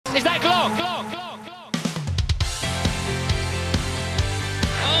Is that Glock?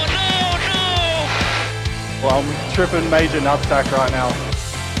 Oh no! Well, I'm tripping major nutsack right now.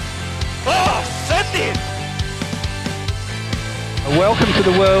 Oh, send it! Welcome to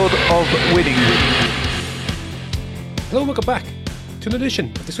the world of winning. Hello and welcome back to an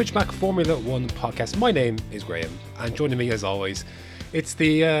edition of the Switchback Formula 1 Podcast. My name is Graham, and joining me as always, it's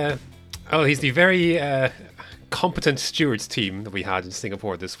the he's the very competent stewards team that we had in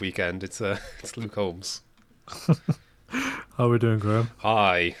Singapore this weekend. It's Luke Holmes. How are we doing, Graham?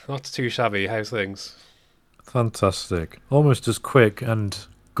 Hi, not too shabby. How's things? Fantastic. Almost as quick and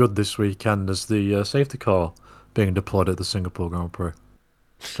good this weekend as the safety car being deployed at the Singapore Grand Prix.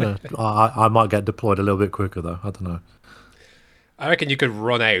 I might get deployed a little bit quicker, though. I don't know. I reckon you could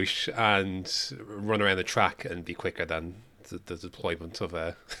run out and run around the track and be quicker than the deployment of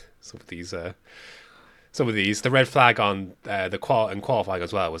some of these. The red flag on the qualifying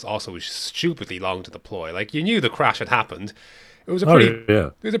as well was also stupidly long to deploy. Like, you knew the crash had happened. It was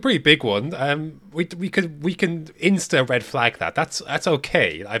a pretty big one. We can insta red flag that. That's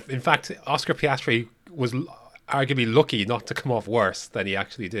okay. In fact, Oscar Piastri was arguably lucky not to come off worse than he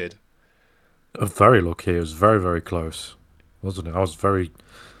actually did. Very lucky. It was very, very close, wasn't it? I was very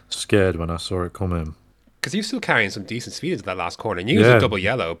scared when I saw it come in. Because he was still carrying some decent speed into that last corner. And he was a double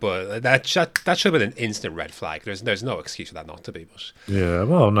yellow, but that should have been an instant red flag. There's no excuse for that not to be. But yeah,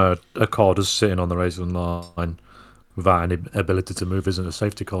 well, no, a car just sitting on the racing line without any ability to move isn't a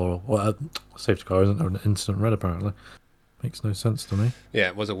safety car. Well, a safety car isn't an instant red, apparently. Makes no sense to me. Yeah,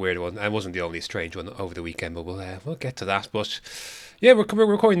 it was a weird one. It wasn't the only strange one over the weekend, but we'll get to that. But yeah, we're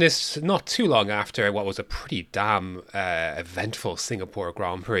recording this not too long after what was a pretty damn eventful Singapore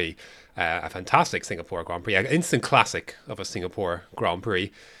Grand Prix. A fantastic Singapore Grand Prix, an instant classic of a Singapore Grand Prix.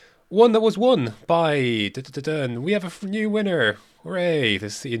 One that was won by... We have a new winner. Hooray,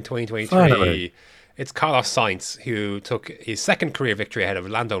 this in 2023. Finally. It's Carlos Sainz, who took his second career victory ahead of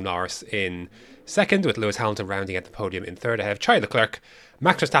Lando Norris in second, with Lewis Hamilton rounding at the podium in third ahead of Charles Leclerc.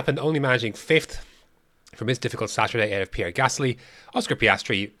 Max Verstappen only managing fifth from his difficult Saturday ahead of Pierre Gasly. Oscar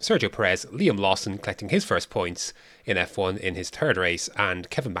Piastri, Sergio Perez, Liam Lawson collecting his first points in F1 in his third race, and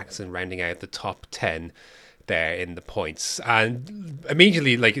Kevin Magnussen rounding out the top 10 there in the points. And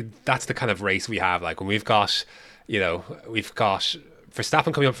immediately, like, that's the kind of race we have. Like, when we've got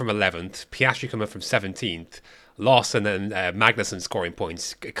Verstappen coming up from 11th, Piastri coming up from 17th, Lawson and Magnussen scoring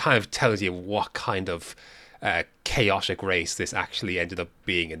points. It kind of tells you what kind of chaotic race this actually ended up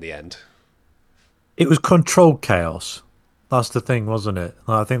being in the end. It was controlled chaos. That's the thing, wasn't it?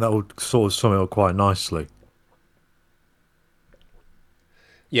 I think that would sort of sum it up quite nicely.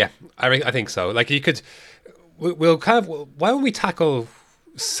 Yeah, I think so. Like, why don't we tackle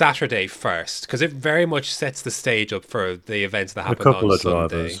Saturday first? Because it very much sets the stage up for the events that happen on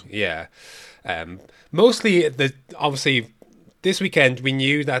Sunday. Yeah. Mostly, obviously, this weekend we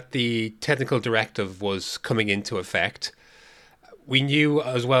knew that the technical directive was coming into effect. We knew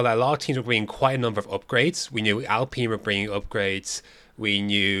as well that a lot of teams were bringing quite a number of upgrades. We knew Alpine were bringing upgrades. We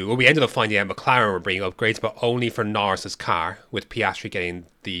ended up finding out McLaren were bringing upgrades, but only for Norris's car, with Piastri getting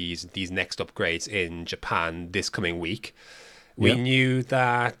these next upgrades in Japan this coming week. We knew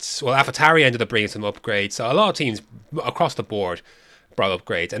that, AlphaTauri ended up bringing some upgrades. So a lot of teams across the board brought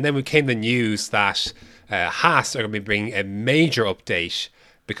upgrades. And then came the news that Haas are going to be bringing a major update,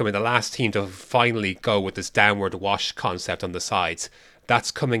 becoming the last team to finally go with this downward wash concept on the sides.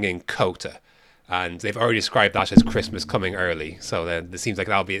 That's coming in COTA. And they've already described that as Christmas coming early. So then it seems like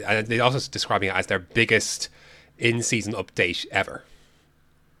that'll be... And they're also describing it as their biggest in-season update ever.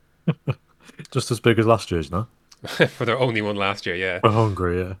 Just as big as last year's, no? For their only one last year, yeah. We're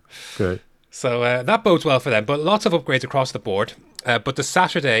hungry, yeah. Great. So that bodes well for them. But lots of upgrades across the board. But the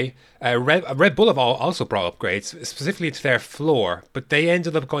Saturday, Red Bull have also brought upgrades, specifically to their floor. But they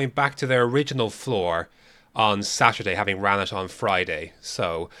ended up going back to their original floor on Saturday, having ran it on Friday.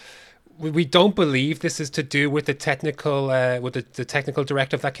 So we don't believe this is to do with the technical the technical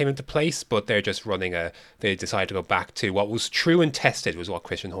directive that came into place. But they're just running they decided to go back to what was true and tested, was what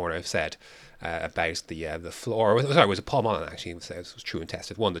Christian Horner said about the floor. Sorry, was it Paul Mullen actually said it was true and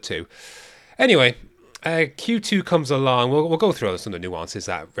tested? 1 to 2. Anyway. Q2 comes along. We'll go through some of the nuances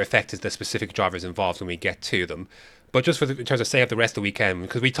that affected the specific drivers involved when we get to them. But just in terms of setting up the rest of the weekend,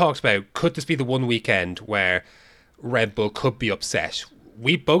 because we talked about, could this be the one weekend where Red Bull could be upset?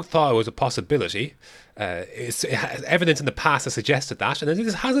 We both thought it was a possibility. Evidence in the past has suggested that, and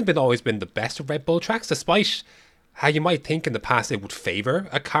this hasn't always been the best of Red Bull tracks, despite how you might think in the past it would favour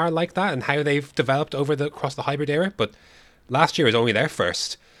a car like that and how they've developed across the hybrid era. But last year was only their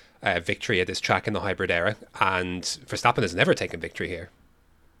first victory at this track in the hybrid era, and Verstappen has never taken victory here.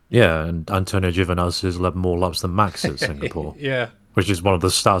 Yeah, and Antonio Giovinazzi has led more laps than Max at Singapore, Yeah, which is one of the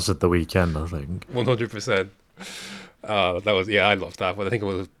stats of the weekend, I think. 100%. That was I loved that. But I think it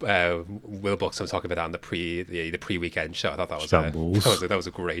was Will Buxton was talking about that on the pre-weekend show. I thought that was Shambles. that was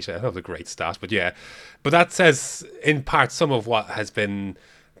a great stat. But yeah, but that says in part some of what has been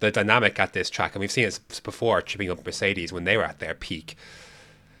the dynamic at this track, and we've seen it before tripping up Mercedes when they were at their peak.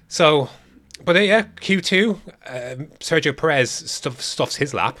 So, but yeah, Q2, Sergio Perez stuffs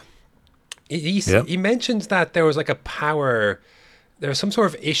his lap. He mentioned that there was like there was some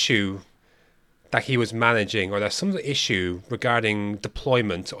sort of issue that he was managing, or there's some issue regarding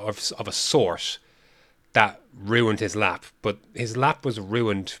deployment of a sort that ruined his lap. But his lap was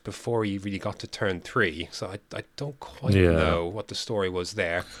ruined before he really got to turn 3, so I don't quite know what the story was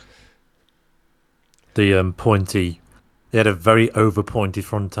there. The he had a very over pointy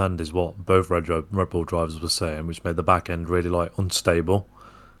front end, is what both Red Bull drivers were saying, which made the back end really like unstable.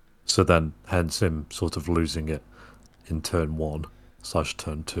 So then, hence him sort of losing it in turn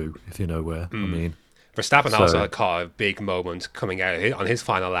 1/turn 2, if you know where I mean. Verstappen also caught a big moment coming out on his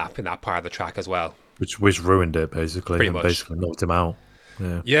final lap in that part of the track as well, which ruined it basically, basically knocked him out.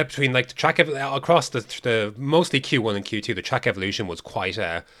 Yeah, between like the track across the mostly Q1 and Q2, the track evolution was quite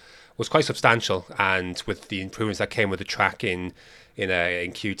substantial, and with the improvements that came with the track in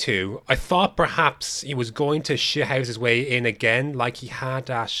Q2, I thought perhaps he was going to shithouse his way in again, like he had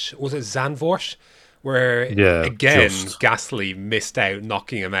at, was it Zandvoort, where Gasly missed out,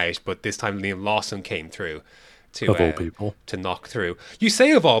 knocking him out, but this time Liam Lawson came through to of all people to knock through. You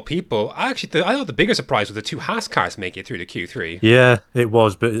say of all people, actually, I thought the bigger surprise was the 2 Haas cars making it through to Q3. Yeah, it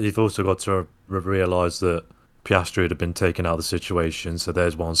was, but you've also got to realise that Piastri had been taken out of the situation, so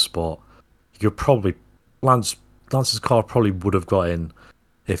there's one spot. You could probably Lance's car probably would have got in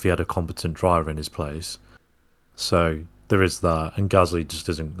if he had a competent driver in his place. So there is that, and Gasly just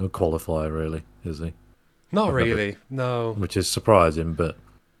isn't a qualifier, really, is he? Not really, no. Which is surprising, but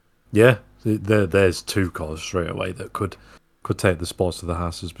yeah, there's 2 cars straight away that could take the spots of the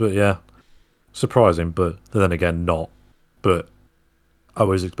Haas's. But yeah, surprising, but then again, not. But I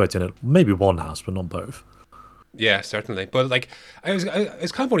was expecting it, maybe one Haas, but not both. Yeah, certainly. But like,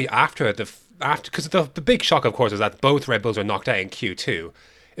 it's kind of only after because the big shock, of course, is that both Red Bulls are knocked out in Q2.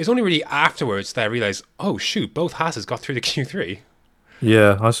 It's only really afterwards that I realised, oh shoot, both Haas's got through to Q3.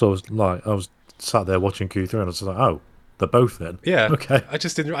 Yeah, I was sat there watching Q3 and I was like, oh, they're both in. Yeah, okay. I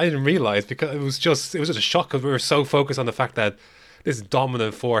didn't realise, because it was just a shock, because we were so focused on the fact that this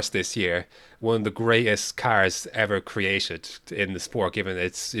dominant force this year, one of the greatest cars ever created in the sport, given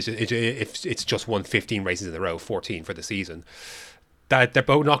it's just won 15 races in a row, 14 for the season, that they're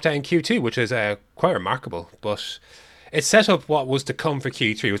both knocked out in Q2, which is quite remarkable. But it set up what was to come for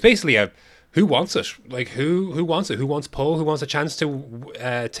Q3. It was basically a who wants it? Like, who wants it? Who wants pole? Who wants a chance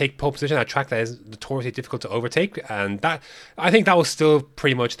to take pole position at a track that is notoriously difficult to overtake? And that, I think that was still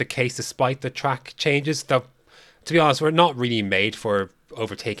pretty much the case, despite the track changes. That, to be honest, we're not really made for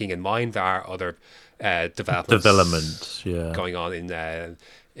overtaking in mind. There are other developments going on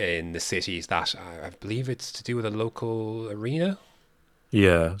in the cities that I believe it's to do with a local arena.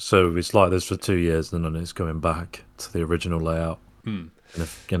 Yeah, so it's like this for 2 years, and then it's going back to the original layout in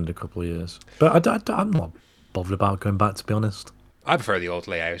a couple of years. But I'm not bothered about going back, to be honest. I prefer the old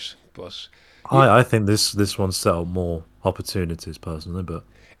layout, but I think this one set up more opportunities personally, but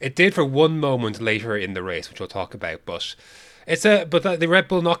it did for one moment later in the race, which we'll talk about. But the Red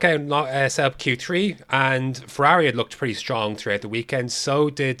Bull knockout set up Q3, and Ferrari had looked pretty strong throughout the weekend. So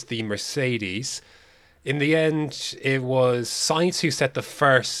did the Mercedes. In the end, it was Sainz who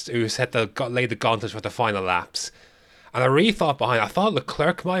laid the gauntlet for the final laps. And I really thought I thought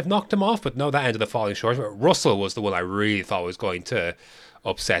Leclerc might have knocked him off, but no, that ended up falling short. But Russell was the one I really thought was going to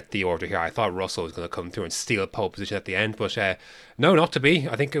upset the order here. I thought Russell was going to come through and steal pole position at the end, but no, not to be.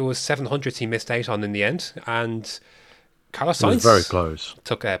 I think it was 700s he missed out on in the end, and Carlos Sainz was very close.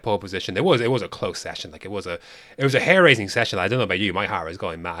 Took a pole position. It was a close session. Like, it was a hair raising session. I don't know about you. My heart was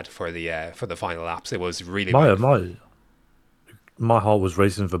going mad for the final laps. It was really my heart was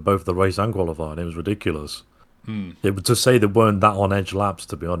racing for both the race and qualifying. It was ridiculous. It was to say there weren't that on edge laps,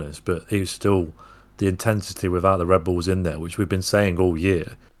 to be honest, but it was still the intensity without the Red Bulls in there, which we've been saying all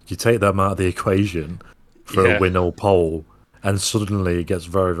year. You take them out of the equation for a win or pole, and suddenly it gets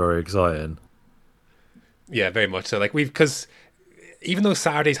very, very exciting. Yeah, very much so. Like, because even though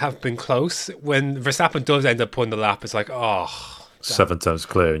Saturdays have been close, when Verstappen does end up putting the lap, it's like, oh, 7 times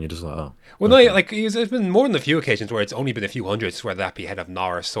clear, and you're just like, oh. Well, okay. No, like, there's been more than a few occasions where it's only been a few hundreds, whether that be ahead of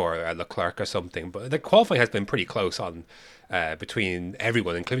Norris or Leclerc or something. But the qualifying has been pretty close on between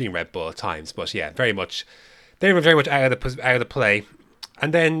everyone, including Red Bull at times. But yeah, they were very much out of the play.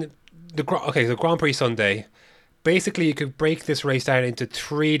 And then the Grand Prix Sunday. Basically, you could break this race down into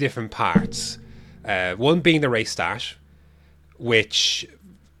three different parts. One being the race start, which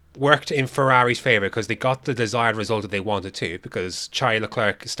worked in Ferrari's favour because they got the desired result that they wanted to, because Charles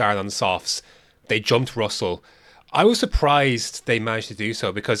Leclerc started on the softs. They jumped Russell. I was surprised they managed to do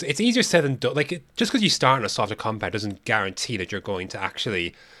so, because it's easier said than done. Just because you start on a softer compound doesn't guarantee that you're going to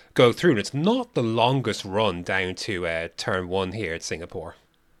actually go through. And it's not the longest run down to turn one here at Singapore.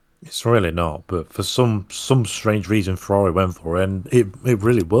 It's really not, but for some strange reason, Ferrari went for it, and it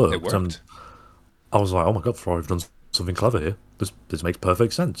really worked. It worked. And I was like, oh my god, Ferrari have done something clever here. This makes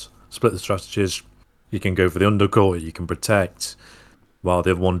perfect sense. Split the strategies. You can go for the undercut, you can protect, while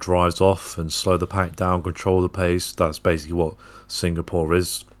the other one drives off and slow the pack down, control the pace. That's basically what Singapore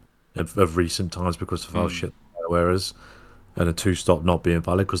is of recent times because of how shit the wear is. And a two-stop not being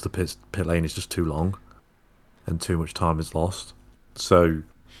valid because the pit lane is just too long and too much time is lost. So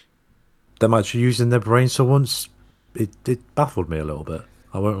them actually using their brains for once, it baffled me a little bit.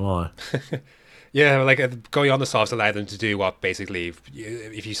 I won't lie. Yeah, going on the softs allowed them to do what basically,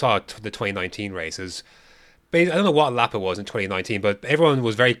 if you saw the 2019 races, I don't know what lap it was in 2019, but everyone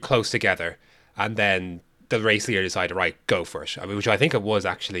was very close together, and then the race leader decided, right, go for it. I mean, which I think it was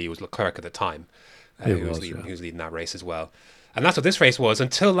Leclerc at the time, who was leading that race as well. And that's what this race was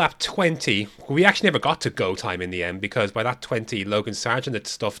until lap 20. We actually never got to go time in the end, because by that 20, Logan Sargent had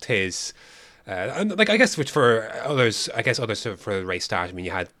stuffed his. And I guess which for others, for the race start, I mean,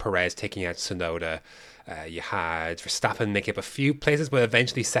 you had Perez taking out Tsunoda. You had Verstappen making up a few places, but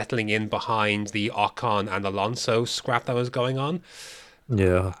eventually settling in behind the Ocon and Alonso scrap that was going on.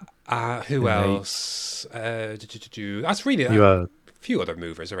 Yeah. Who else? That's really a few other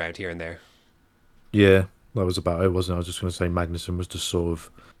movers around here and there. Yeah, that was about it, wasn't it? I was just going to say Magnussen was just sort of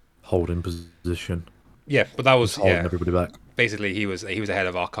holding position. Yeah, but that was holding everybody back. Basically, he was ahead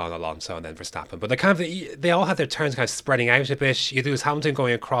of Ocon, Alonso, and then Verstappen. But they all had their turns kind of spreading out a bit. You was Hamilton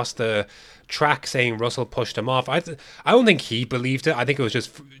going across the track saying Russell pushed him off. I don't think he believed it. I think it was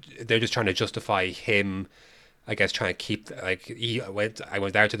just they're just trying to justify him. I guess trying to keep I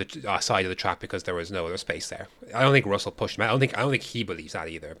went down to the side of the track because there was no other space there. I don't think Russell pushed him out. I don't think he believes that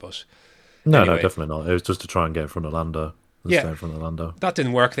either. But no, anyway. No, definitely not. It was just to try and get in front of Lando. Stay in front of Lando. That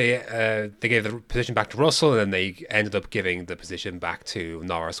didn't work. They gave the position back to Russell, and then they ended up giving the position back to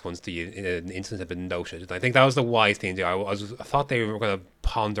Norris once the incident had been noted. And I think that was the wise thing to do. I thought they were going to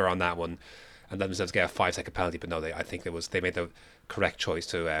ponder on that one and let themselves get a 5-second penalty, but no, I think they made the correct choice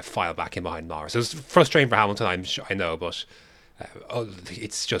to file back in behind Norris. It was frustrating for Hamilton, I know, but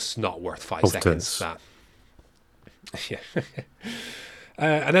it's just not worth 5 seconds. That. Yeah.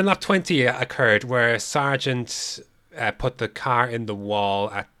 And then lap 20 occurred where Sargent put the car in the wall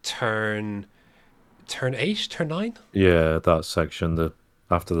at turn 8, turn 9? Yeah, that section,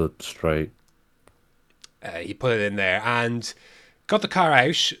 after the straight. He put it in there and got the car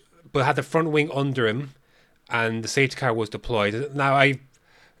out, but had the front wing under him, and the safety car was deployed. Now, I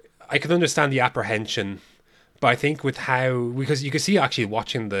can understand the apprehension, but I think with because you can see actually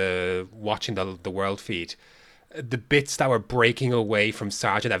watching the world feed, the bits that were breaking away from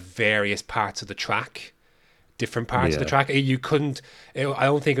Sargent at various parts of the track, different parts of the track, you couldn't. I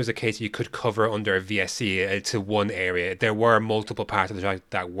don't think it was a case you could cover under a VSC to one area. There were multiple parts of the track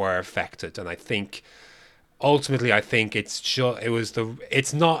that were affected, and I think ultimately, I don't think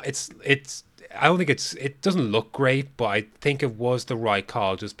it doesn't look great, but I think it was the right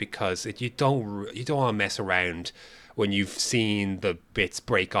call just because you don't want to mess around when you've seen the bits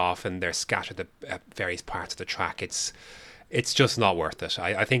break off and they're scattered at various parts of the track. It's just not worth it.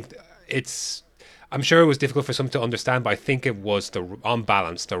 I think I'm sure it was difficult for some to understand, but I think it was on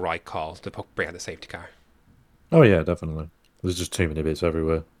balance the right call to bring out the safety car. Oh yeah, definitely. There's just too many bits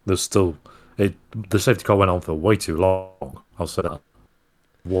everywhere. There's still the safety car went on for way too long. I'll say that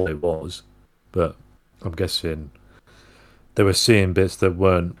what it was, but I'm guessing they were seeing bits that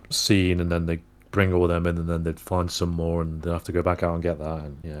weren't seen, and then they bring all them in, and then they'd find some more, and they'd have to go back out and get that.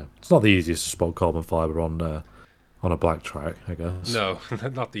 And yeah, it's not the easiest to spot carbon fiber on a black track, I guess. No,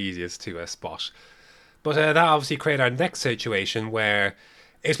 not the easiest to spot. But that obviously created our next situation where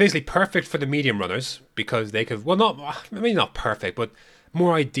it's basically perfect for the medium runners because they could, not perfect, but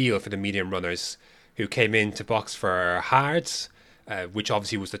more ideal for the medium runners who came into box for hards, which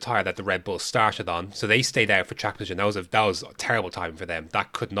obviously was the tyre that the Red Bull started on. So they stayed out for track position. That was a terrible time for them.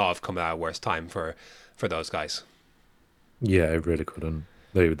 That could not have come at a worse time for those guys. Yeah, it really couldn't.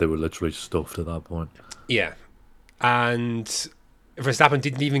 They were literally stuffed at that point. Yeah. And Verstappen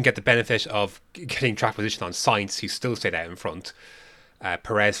didn't even get the benefit of getting track position on Sainz, who still stayed out in front.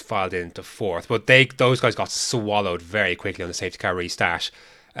 Perez filed into fourth, but those guys got swallowed very quickly on the safety car restart.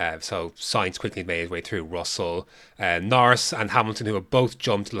 So Sainz quickly made his way through Russell. Norris and Hamilton, who have both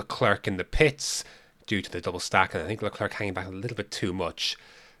jumped Leclerc in the pits due to the double stack, and I think Leclerc hanging back a little bit too much.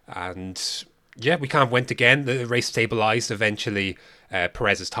 And yeah, we kind of went again. The race stabilised. Eventually,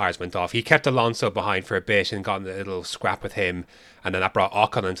 Perez's tyres went off. He kept Alonso behind for a bit and got in a little scrap with him. And then that brought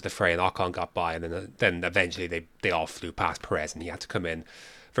Ocon into the fray, and Ocon got by. And then eventually they all flew past Perez, and he had to come in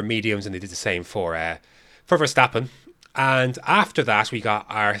for mediums, and they did the same for Verstappen. And after that, we got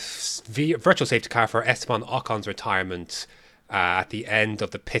our virtual safety car for Esteban Ocon's retirement at the end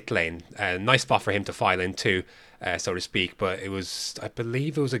of the pit lane. Nice spot for him to file into, so to speak. But it was, I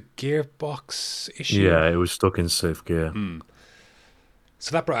believe it was a gearbox issue. Yeah, it was stuck in safe gear.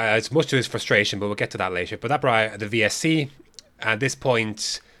 So that brought, it's much to his frustration, but we'll get to that later. But that brought the VSC. At this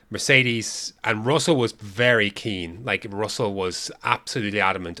point, Mercedes and Russell was very keen. Like, Russell was absolutely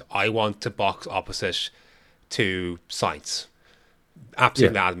adamant. I want to box opposite to Sainz.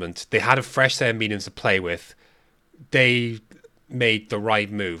 Absolutely adamant. They had a fresh set of mediums to play with. They made the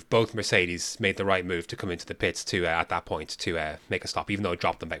right move. Both Mercedes made the right move to come into the pits to at that point to make a stop, even though it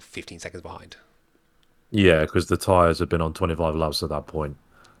dropped them about 15 seconds behind. Yeah, because the tyres had been on 25 laps at that point,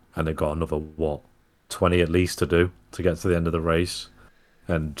 and they got another, 20 at least to do to get to the end of the race.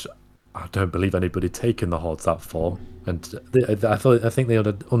 And I don't believe anybody had taken the hards that far. And I think they had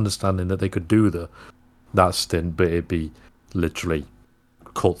an understanding that they could do that stint, but it'd be literally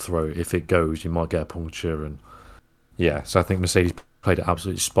cutthroat. If it goes, you might get a puncture. And yeah, so I think Mercedes played it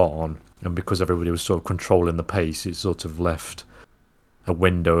absolutely spot on. And because everybody was sort of controlling the pace, it sort of left a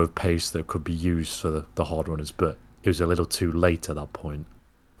window of pace that could be used for the hard runners. But it was a little too late at that point,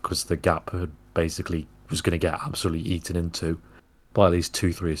 because the gap had basically was going to get absolutely eaten into by at least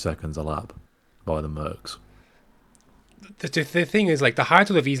 2-3 seconds a lap by the Mercs. The thing is, like, the hards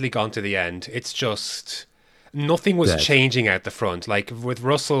would have easily gone to the end. It's just nothing was changing out the front. Like, with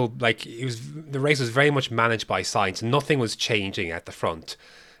Russell, like, the race was very much managed by Sainz. Nothing was changing at the front.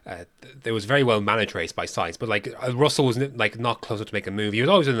 There was very well managed race by Sainz, but like Russell was like not closer to make a move. He was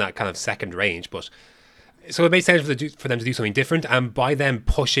always in that kind of second range, but so it made sense for them to do something different. And by them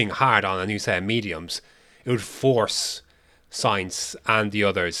pushing hard on a new set of mediums, it would force Sainz and the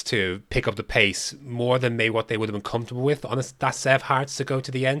others to pick up the pace more than maybe what they would have been comfortable with on that set of hards to go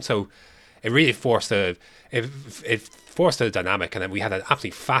to the end. So it really forced a dynamic, and then we had an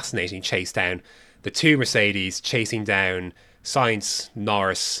absolutely fascinating chase down. The two Mercedes chasing down Sainz,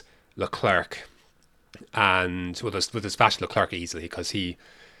 Norris, Leclerc, and with us Vash Leclerc easily, because he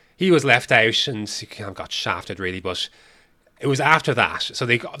was left out and he kind of got shafted really. But it was after that, so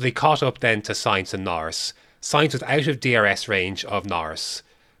they caught up then to Sainz and Norris. Sainz was out of DRS range of Norris,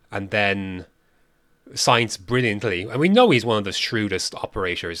 and then Sainz brilliantly, and we know he's one of the shrewdest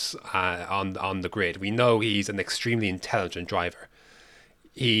operators on the grid. We know he's an extremely intelligent driver.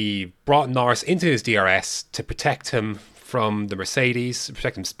 He brought Norris into his DRS to protect him from the Mercedes,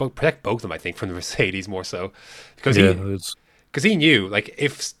 protect both of them, I think, from the Mercedes more so, because he knew, like,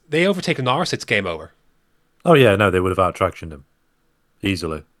 if they overtake Norris, it's game over. Oh yeah, no, they would have out-tractioned him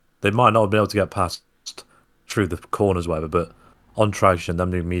easily. They might not have been able to get past through the corners, whatever, but on traction,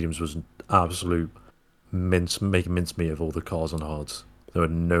 them new mediums was an absolute making mincemeat of all the cars on hards. They were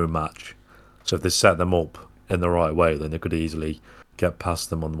no match. So if they set them up in the right way, then they could easily get past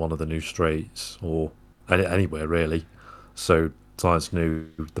them on one of the new straights or anywhere really. So Sainz knew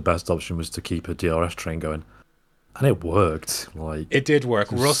the best option was to keep a DRS train going, and it worked. Like, it did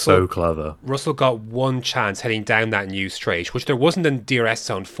work. Russell, so clever. Russell got one chance heading down that new straight, which there wasn't in DRS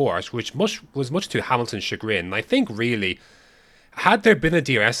zone 4, which was much to Hamilton's chagrin. And I think really, had there been a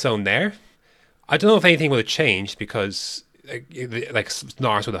DRS zone there, I don't know if anything would have changed, because like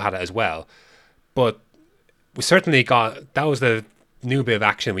Norris would have had it as well. But we certainly got, that was the new bit of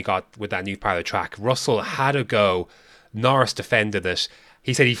action we got with that new part of the track. Russell had a go. Norris defended it.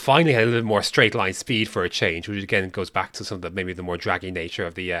 He said he finally had a little more straight line speed for a change, which again goes back to some of the maybe the more draggy nature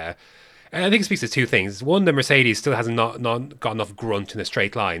of the. And I think it speaks to two things. One, the Mercedes still hasn't not got enough grunt in a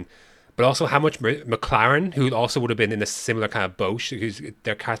straight line, but also how much McLaren, who also would have been in a similar kind of boat, who's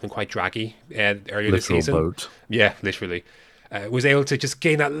their car's been quite draggy earlier this season. Boat. Yeah, literally, was able to just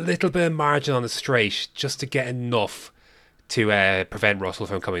gain that little bit of margin on the straight just to get enough to prevent Russell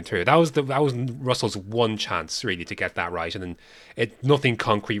from coming through. That was Russell's one chance really to get that right, and then nothing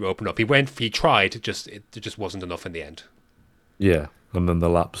concrete opened up. He tried, it just wasn't enough in the end. Yeah, and then the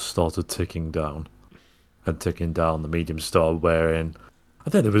laps started ticking down. The mediums started wearing. I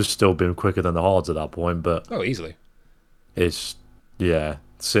think they would have still been quicker than the hards at that point, but easily. It's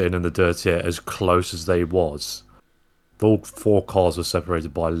sitting in the dirt here as close as they was All four cars are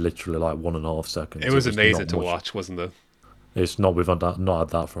separated by literally like 1.5 seconds. It was amazing not to much. watch, wasn't it? It's not. We've not had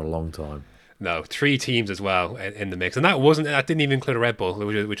that for a long time. No, 3 teams as well in the mix, and that didn't even include a Red Bull,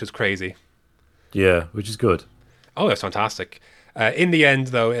 which was crazy. Yeah, which is good. Oh, that's fantastic. In the end,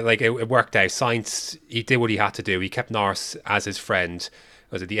 though, it worked out. Sainz, he did what he had to do. He kept Norris as his friend.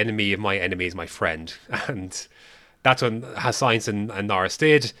 Was it the enemy of my enemy is my friend? And that's what Sainz and Norris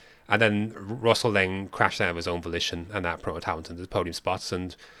did. And then Russell then crashed out of his own volition, and that promoted Hamilton to the podium spots.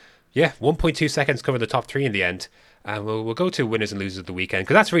 And yeah, 1.2 seconds covered the top 3 in the end. And we'll go to winners and losers of the weekend,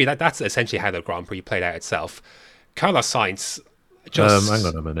 because that's essentially how the Grand Prix played out itself. Carlos Sainz just hang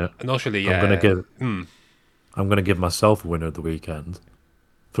on a minute. Initially, I'm gonna give myself a winner of the weekend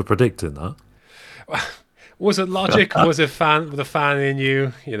for predicting that. Was it logic? Was it the fan in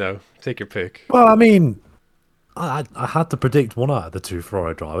you? Take your pick. Well, I mean, I had to predict one out of the 2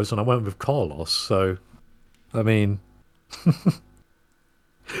 Ferrari drivers, and I went with Carlos. So, I mean,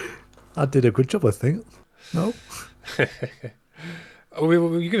 I did a good job, I think. No. We're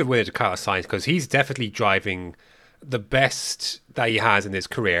going to win it to Carlos Sainz, because he's definitely driving the best that he has in his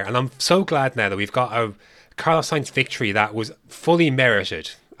career. And I'm so glad now that we've got a Carlos Sainz victory that was fully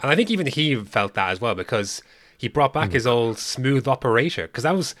merited. And I think even he felt that as well, because he brought back his old smooth operator. Because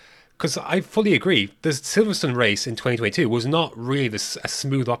I fully agree, the Silverstone race in 2022 was not really a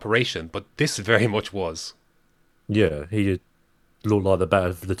smooth operation, but this very much was. Yeah, he looked like the better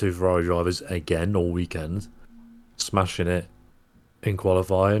of the 2 Ferrari drivers again all weekend, smashing it in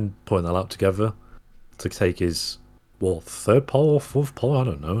qualifying, putting that lap together to take his 3rd pole or 4th pole, I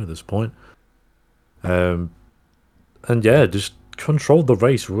don't know at this point. And yeah, just controlled the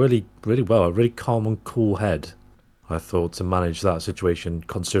race really, really well. A really calm and cool head, I thought, to manage that situation,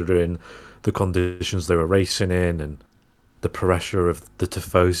 considering the conditions they were racing in and the pressure of the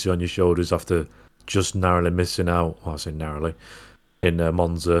Tifosi on your shoulders after just narrowly missing out. Well, I say narrowly in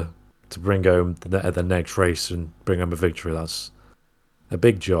Monza to bring home the next race and bring home a victory. That's a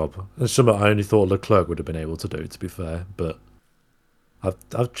big job, and something I only thought Leclerc would have been able to do, to be fair. But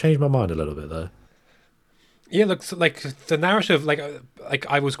I've changed my mind a little bit there. Yeah, looks like the narrative. Like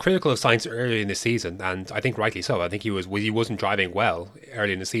I was critical of Sainz early in the season, and I think rightly so. I think he wasn't driving well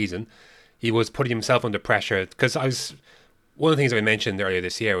early in the season. He was putting himself under pressure, because one of the things I mentioned earlier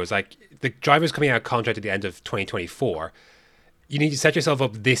this year was like the drivers coming out of contract at the end of 2024. You need to set yourself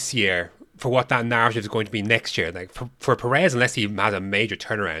up this year for what that narrative is going to be next year. Like for Perez, unless he has a major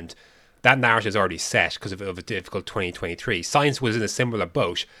turnaround, that narrative is already set because of a difficult 2023. Sainz was in a similar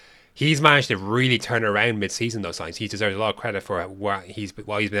boat. He's managed to really turn around mid-season, though. Sainz, he deserves a lot of credit for what he's been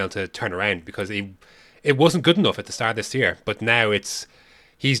able to turn around, because it wasn't good enough at the start of this year, but now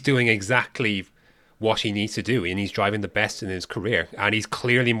he's doing exactly what he needs to do, and he's driving the best in his career, and he's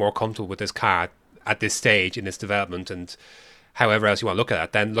clearly more comfortable with his car at this stage in this development, and however else you want to look at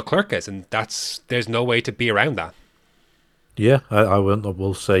it, than Leclerc is, and there's no way to be around that. Yeah, I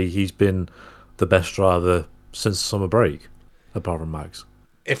will say he's been the best driver since the summer break, apart from Max.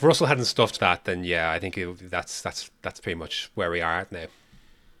 If Russell hadn't stuffed that, then yeah, I think that's pretty much where we are at now.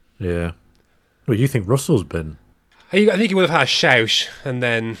 Yeah. Well, you think Russell's been? I think he would have had a shout, and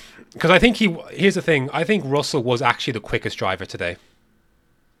then because I think here's the thing. I think Russell was actually the quickest driver today.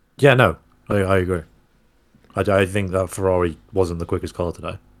 Yeah, no, I agree. I think that Ferrari wasn't the quickest car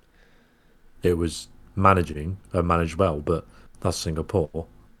today. It was managed well, but that's Singapore.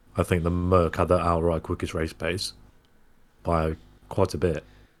 I think the Merc had the outright quickest race pace by quite a bit.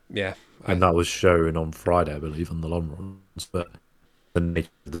 Yeah. And that was shown on Friday, I believe, on the long runs. But the nature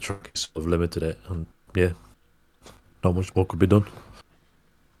of the track sort of limited it. And yeah, not much more could be done.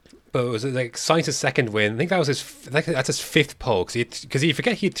 But it was like Sainz's second win. I think that was that's his 5th pole, because you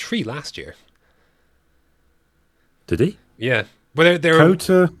forget he had 3 last year. Did he? Yeah. But there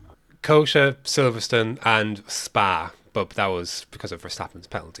Kota, Silverstone, and Spa. But that was because of Verstappen's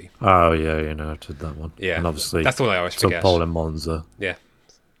penalty. Oh, yeah, I did that one. Yeah. And obviously, that's the one I always forget. pole in Monza. Yeah.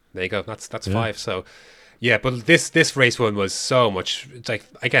 There you go. That's 5. So, yeah, but this race win was so much. It's like,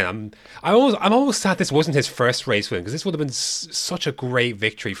 again, I'm almost sad this wasn't his first race win, because this would have been such a great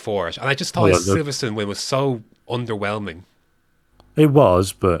victory for it. And I just thought his Silverstone win was so underwhelming. It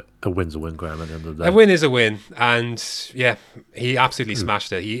was, but a win's a win, Graham, at the end of the day. A win is a win, and yeah, he absolutely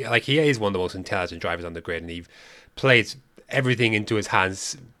smashed it. He is one of the most intelligent drivers on the grid, and he played everything into his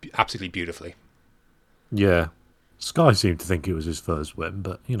hands absolutely beautifully. Yeah. Sky seemed to think it was his first win,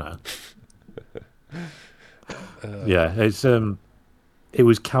 but yeah, it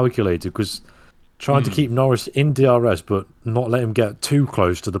was calculated, because trying to keep Norris in DRS but not let him get too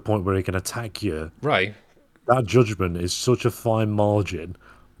close to the point where he can attack you. Right. That judgment is such a fine margin,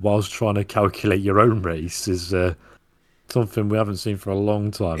 whilst trying to calculate your own race is something we haven't seen for a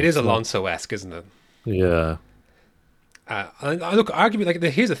long time. It is Alonso-esque, isn't it? Yeah. And look, arguably, like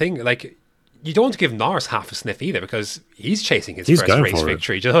here's the thing, like you don't want to give Norris half a sniff either because he's chasing his first race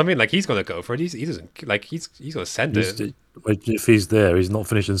victory. Do you know what I mean? Like he's going to go for it. He doesn't like he's going to send it. If he's there, he's not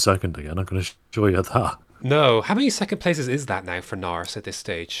finishing second again. I'm going to show you that. No, how many second places is that now for Norris at this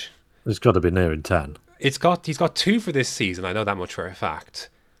stage? It's got to be nearing 10. He's got 2 for this season. I know that much for a fact.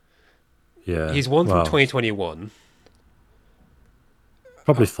 Yeah, he's won from 2021.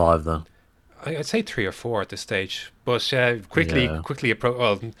 Probably 5 then. I'd say 3 or 4 at this stage. But quickly approach.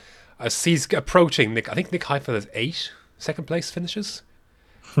 Well, as he's approaching Nick, I think Nick Heidfeld has 8 second place finishes,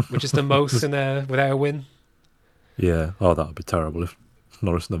 which is the most without a win. Yeah. Oh, that would be terrible if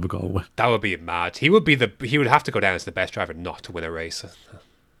Norris never got a win. That would be mad. He would have to go down as the best driver not to win a race.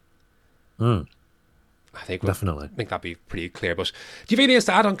 I think definitely. I think that'd be pretty clear. But do you have anything else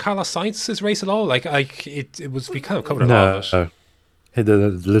to add on Carlos Sainz's race at all? Like we kind of covered a lot of it.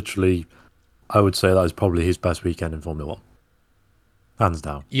 Literally, I would say that is probably his best weekend in Formula 1. Hands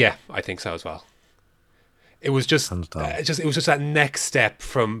down. Yeah, I think so as well. It was just that next step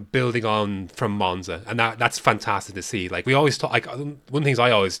from building on from Monza, and that's fantastic to see. Like we always talk, like one of the things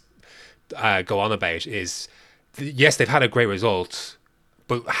I always go on about is, yes, they've had a great result,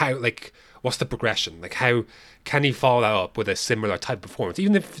 but how, like, what's the progression? Like, how can he follow that up with a similar type of performance,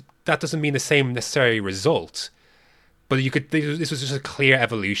 even if that doesn't mean the same necessary result? But this was just a clear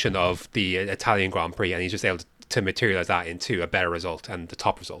evolution of the Italian Grand Prix, and he's just able to materialize that into a better result and the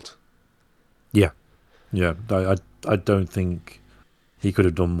top result. Yeah. Yeah, I don't think he could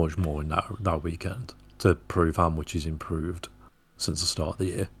have done much more in that weekend to prove how much he's improved since the start of the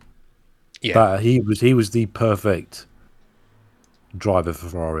year. Yeah, but he was the perfect driver for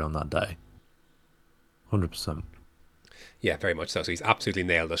Ferrari on that day. 100%. Yeah, very much so. So he's absolutely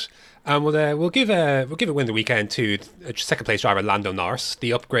nailed it. And we'll give a win the weekend to second place driver Lando Norris.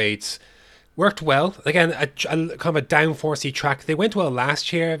 The upgrades worked well. Again, a kind of a downforcey track. They went well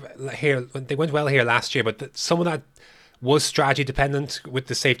last year. They went well here last year, but some of that was strategy dependent with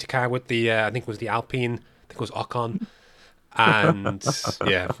the safety car, with the I think it was the Alpine. I think it was Ocon. And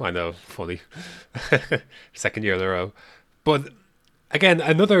yeah, I know, funny. Second year in a row. But again,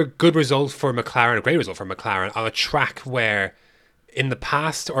 another good result for McLaren, a great result for McLaren on a track where in the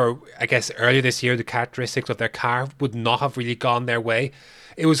past, or I guess earlier this year, the characteristics of their car would not have really gone their way.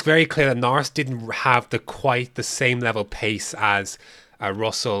 It was very clear that Norris didn't have quite the same level pace as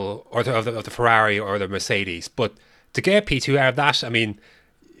Russell or of the Ferrari or the Mercedes. But to get P2 out of that, I mean,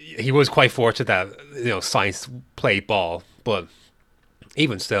 he was quite fortunate that Sainz played ball. But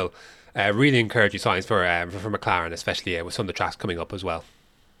even still, really encouraging signs for McLaren, especially with some of the tracks coming up as well.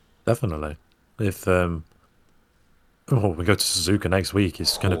 Definitely. If we go to Suzuka next week,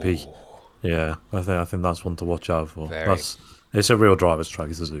 it's going to be. Yeah, I think that's one to watch out for. It's a real driver's track,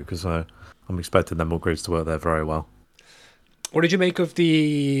 Suzuka, so I'm expecting them upgrades to work there very well. What did you make of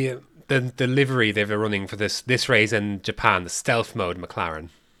the livery they've been running for this race in Japan, the stealth mode McLaren?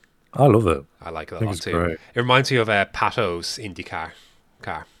 I love it. I like it a lot too. Great. It reminds me of Pato's IndyCar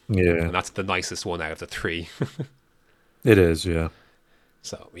car. Yeah. And that's the nicest one out of the 3. It is, yeah.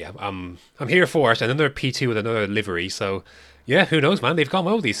 So yeah, I'm here for it. Another P2 with another livery. So yeah, who knows, man? They've gone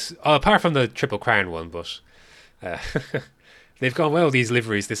well these, apart from the Triple Crown one, but they've gone well these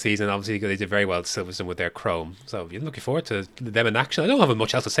liveries this season. Obviously, they did very well at Silverstone with their chrome. So you're looking forward to them in action. I don't have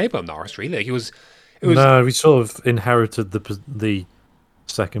much else to say about Norris really. Like, it was. No, we sort of inherited the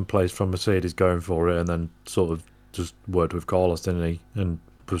second place from Mercedes going for it, and then sort of just worked with Carlos, didn't he? And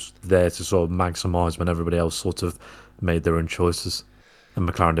was there to sort of maximise when everybody else sort of made their own choices. And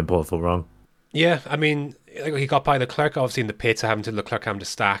McLaren didn't put a foot wrong. Yeah, I mean, he got by Leclerc obviously in the pits, having to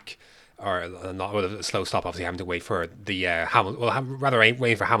stack, or not with a slow stop. Obviously, having to wait for the Hamilton. Well, rather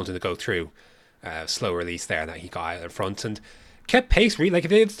waiting for Hamilton to go through. Slow release there, and that he got out in front and kept pace. Really,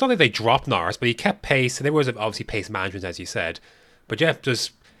 like it's not like they dropped Norris, but he kept pace. And there was obviously pace management, as you said. But yeah,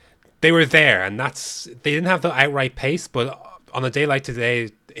 just they were there, and they didn't have the outright pace. But on a day like today,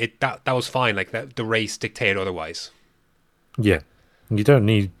 that was fine. Like the race dictated otherwise. Yeah. You don't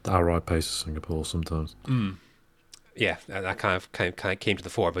need outright pace in Singapore sometimes. Yeah, that kind of came to the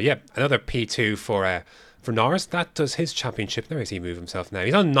fore. But yeah, another P2 for Norris. That does his championship. Where does he move himself now?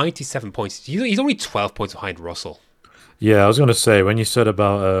 He's on 97 points. He's only 12 points behind Russell. Yeah, I was going to say, when you said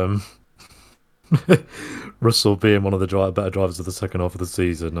about Russell being one of the better drivers of the second half of the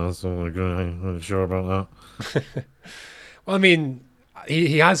season, I was like, I'm not sure about that. Well, I mean,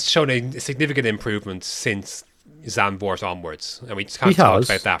 he has shown a significant improvement since Zandvoort onwards, and we just can't talk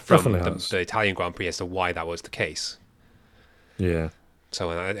about that from the Italian Grand Prix as to why that was the case. Yeah,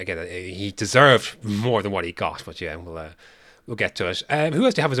 So again, he deserved more than what he got. But yeah, we'll get to it. Who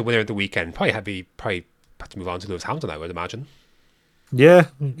else do you have as a winner of the weekend? Probably have to move on to Lewis Hamilton, I would imagine. Yeah,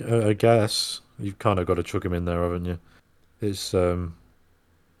 I guess you've kind of got to chuck him in there, haven't you? It's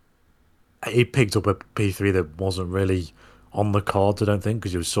he picked up a P3 that wasn't really on the cards, I don't think,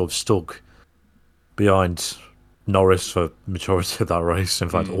 because he was sort of stuck behind Norris for majority of that race. In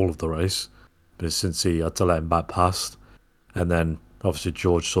fact, all of the race, but since he had to let him back past, and then obviously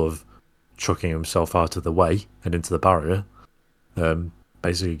George sort of chucking himself out of the way and into the barrier,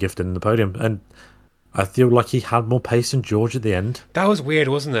 basically gifting the podium. And I feel like he had more pace than George at the end. That was weird,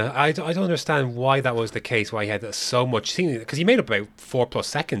 wasn't it? I don't understand why that was the case, why he had so much, because he made up about 4+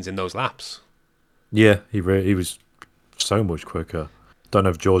 seconds in those laps. Yeah, he was so much quicker. Don't know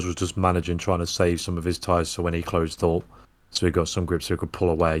if George was just managing, trying to save some of his tyres so when he closed up, so he got some grip so he could pull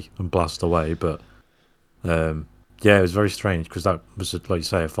away and blast away. But yeah, it was very strange because that was, like you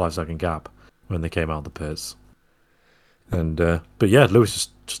say, a 5-second gap when they came out of the pits. And but yeah, Lewis is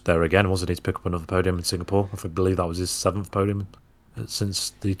just there again, wasn't he, to pick up another podium in Singapore? I believe that was his 7th podium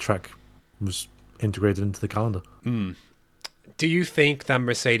since the track was integrated into the calendar. Do you think that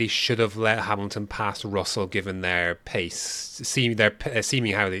Mercedes should have let Hamilton pass Russell given their pace, seeming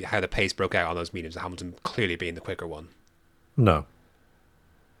how the pace broke out on those mediums, Hamilton clearly being the quicker one? No,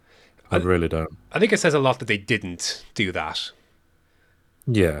 I really don't. I think it says a lot that they didn't do that.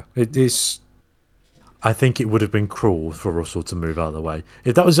 Yeah, it is. I think it would have been cruel for Russell to move out of the way.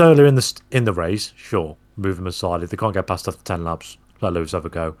 If that was earlier in the race, sure, move them aside. If they can't get past after 10 laps, let Lewis have a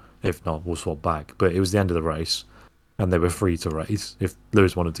go. If not, we'll swap back. But it was the end of the race, and they were free to race. If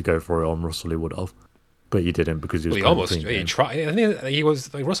Lewis wanted to go for it on Russell, he would have. But he didn't because he was. Well, he tried. I think he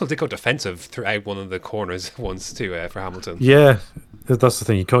was like Russell did go defensive throughout one of the corners once too for Hamilton. Yeah, that's the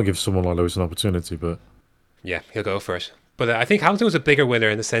thing. You can't give someone like Lewis an opportunity, but yeah, he'll go for it. But I think Hamilton was a bigger winner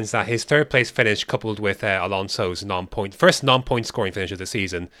in the sense that his 3rd place finish, coupled with Alonso's first non-point scoring finish of the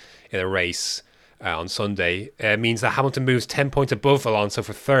season in a race on Sunday, means that Hamilton moves 10 points above Alonso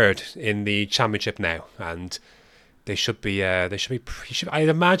for 3rd in the championship now, and they should be. I'd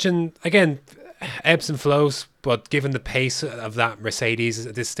imagine again, ebbs and flows, but given the pace of that Mercedes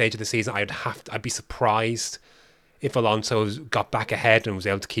at this stage of the season, I'd be surprised if Alonso got back ahead and was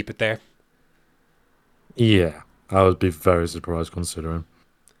able to keep it there. Yeah. I would be very surprised considering.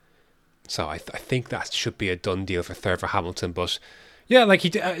 So I think that should be a done deal for 3rd for Hamilton. But yeah, like he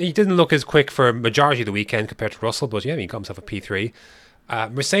didn't look as quick for majority of the weekend compared to Russell. But yeah, he got himself a P3.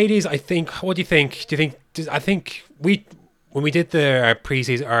 Mercedes, I think. What do you think? I think when we did our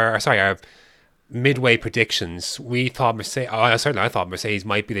preseason, our midway predictions, we thought I thought Mercedes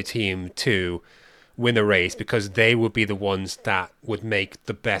might be the team to win the race because they would be the ones that would make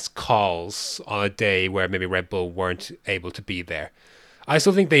the best calls on a day where maybe Red Bull weren't able to be there. I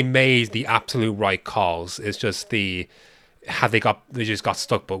still think they made the absolute right calls. It's just they just got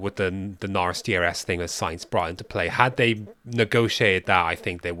stuck, but with the Norris DRS thing that Sainz brought into play. Had they negotiated that, I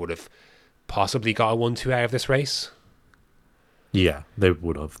think they would have possibly got a 1-2 out of this race. Yeah, they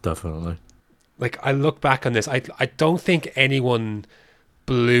would have, definitely. Like, I look back on this, I don't think anyone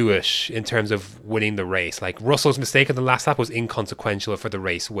bluish in terms of winning the race. Like, Russell's mistake in the last lap was inconsequential for the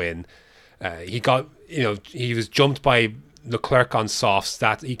race win. He was jumped by Leclerc on softs.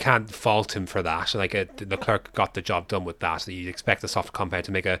 That you can't fault him for that. Like, Leclerc got the job done with that. So you expect the soft compound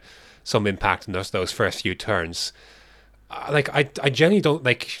to make some impact in those first few turns. I genuinely don't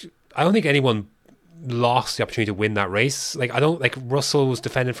I don't think anyone lost the opportunity to win that race. Russell was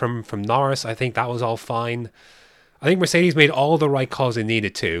defended from Norris. I think that was all fine. I think Mercedes made all the right calls they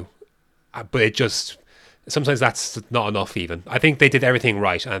needed to, but it just sometimes that's not enough. Even I think they did everything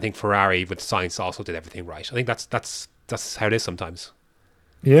right, and I think Ferrari with Sainz also did everything right. I think that's how it is sometimes.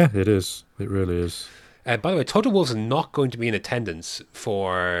 Yeah, it is. It really is. By the way, Toto Wolff's not going to be in attendance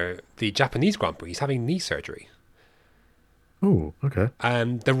for the Japanese Grand Prix. He's having knee surgery. Oh, okay.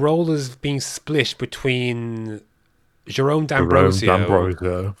 The role is being split between Jerome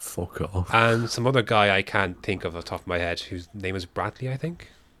D'Ambrosio, fuck off, and some other guy I can't think of off the top of my head, whose name is Bradley, I think.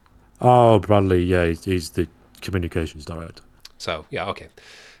 Oh, Bradley, yeah, he's the communications director. So, yeah, okay.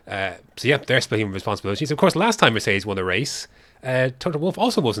 They're splitting responsibilities. Of course, last time Mercedes won a race, Toto Wolff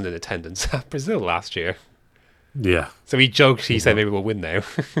also wasn't in attendance at Brazil last year. Yeah. So he joked, he said maybe we'll win now.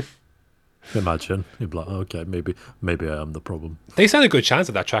 Imagine. He'd be like, okay, maybe I am the problem. They stand a good chance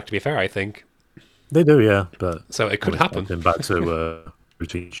at that track, to be fair, I think. They do, yeah, but so it could happen. Back to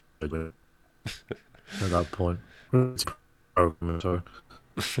routine at that point. Sorry.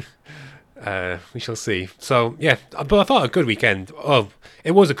 We shall see. So, yeah, but I thought a good weekend. Oh,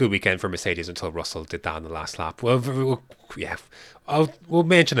 it was a good weekend for Mercedes until Russell did that on the last lap. Well, yeah, we'll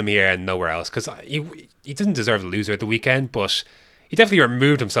mention him here and nowhere else because he didn't deserve the loser of the weekend, but he definitely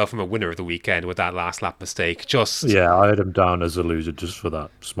removed himself from a winner of the weekend with that last lap mistake. Yeah, I had him down as a loser just for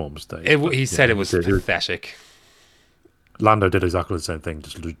that small mistake. He said it was pathetic. Lando did exactly the same thing,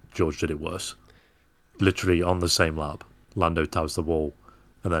 just George did it worse. Literally on the same lap, Lando taps the wall,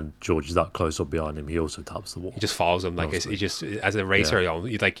 and then George is that close up behind him. He also taps the wall. He just follows him he just as a racer.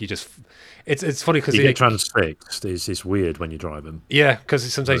 It's funny because you get transfixed. It's weird when you drive him. Yeah,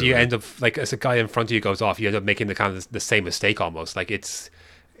 because sometimes you end up as a guy in front of you goes off, you end up making the kind of the same mistake almost. It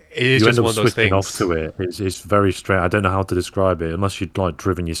is you just one of those things. Off to it. It's very strange. I don't know how to describe it unless you'd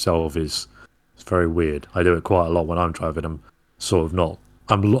driven yourself. It's very weird. I do it quite a lot when I'm driving. I'm sort of not.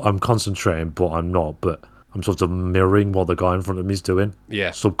 I'm concentrating, but I'm not. But I'm sort of mirroring what the guy in front of me is doing.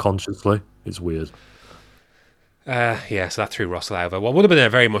 Yeah. Subconsciously. It's weird. So that threw Russell out of it. What would have been a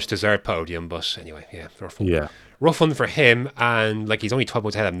very much deserved podium, but anyway, yeah, rough one for him. And he's only 12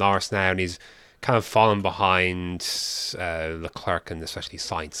 points ahead of Norris now, and he's kind of fallen behind Leclerc and especially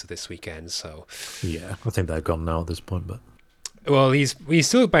Sainz this weekend. So yeah, I think they're gone now at this point. But well, he's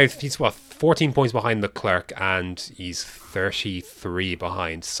still he's 14 points behind Leclerc, and he's 33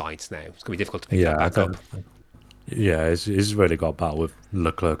 behind Sainz now. It's gonna be difficult to pick that back up. Yeah, he's really got battle with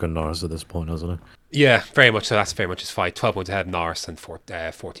Leclerc and Norris at this point, hasn't he? Yeah, very much so. That's very much his fight. 12 points ahead of Norris and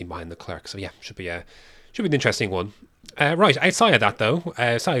 14 behind Leclerc. So yeah, should be an interesting one. Right, outside of that though,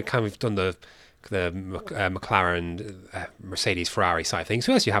 so kind of done the McLaren, Mercedes, Ferrari side of things.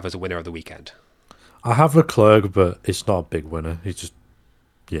 Who else do you have as a winner of the weekend? I have Leclerc, but it's not a big winner. He's just,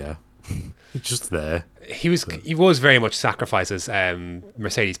 he's just there. He was very much sacrificed as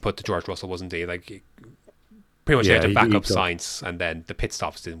Mercedes put to George Russell, wasn't he? Pretty much had to back up Sainz, and then the pit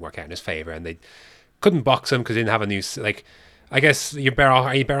stops didn't work out in his favour, and they couldn't box him because they didn't have a new. I guess are you better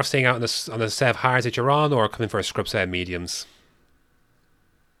off staying out on the set of hards that you're on, or coming for a scrub set of mediums?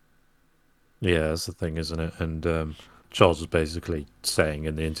 Yeah, that's the thing, isn't it? And Charles was basically saying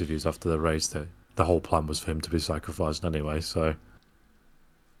in the interviews after the race that the whole plan was for him to be sacrificed anyway, so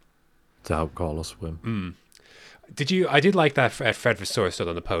to help Carlos win. I did like that Fred Vasseur stood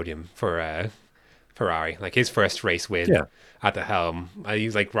on the podium for Ferrari, his first race win at the helm. He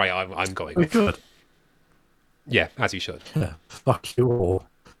was like, right, I'm going. Oh, good. Yeah, as you should. Yeah, fuck you all.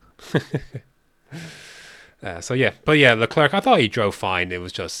 Leclerc, I thought he drove fine. It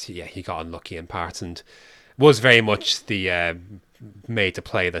was just, he got unlucky in parts and was very much the made to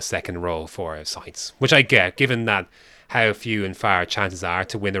play the second role for Sainz, which I get, given that how few and far chances are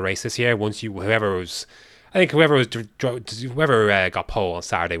to win a race this year. Once whoever got pole on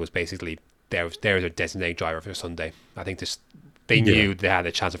Saturday was basically there's a designated driver for Sunday. I think they knew they had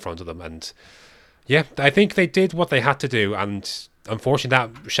a chance in front of them, and I think they did what they had to do, and unfortunately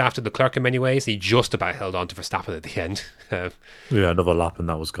that shafted Leclerc in many ways. He just about held on to Verstappen at the end. Another lap and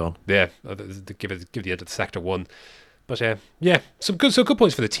that was gone. Yeah, give the other sector one. But some good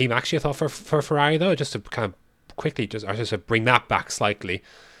points for the team actually. I thought for Ferrari though, just to kind of quickly just to bring that back slightly.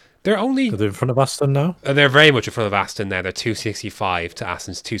 Are they in front of Aston now? They're very much in front of Aston now. They're 265 to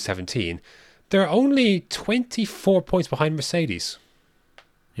Aston's 217. They're only 24 points behind Mercedes.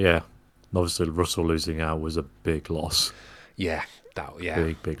 Yeah. Obviously, Russell losing out was a big loss. Yeah.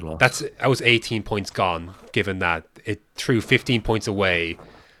 Big loss. That was 18 points gone, given that it threw 15 points away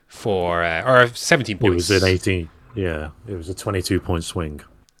or 17 points. It was an 18. Yeah. It was a 22-point swing.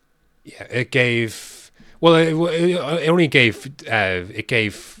 Yeah. It gave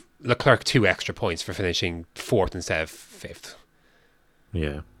Leclerc 2 extra points for finishing fourth instead of fifth.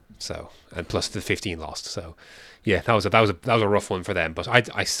 Yeah. So, and plus the 15 lost. So, yeah, that was a rough one for them. But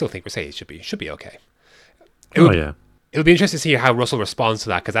I still think Mercedes should be okay. It'll be interesting to see how Russell responds to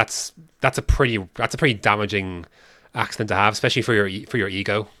that, because that's a pretty damaging accident to have, especially for your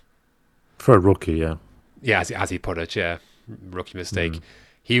ego. For a rookie, yeah. Yeah, as he put it, rookie mistake.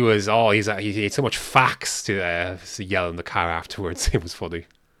 He had so much facts to yell in the car afterwards. It was funny.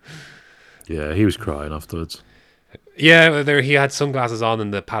 Yeah, he was crying afterwards. Yeah, he had sunglasses on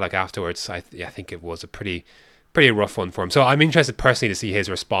in the paddock afterwards. I think it was a pretty rough one for him. So I'm interested personally to see his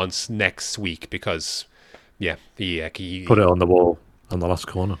response next week, because he put it on the wall on the last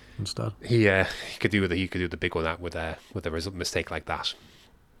corner instead. He could do the big one with a mistake like that.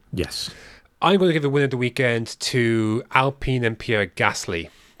 Yes. I'm going to give the win of the weekend to Alpine and Pierre Gasly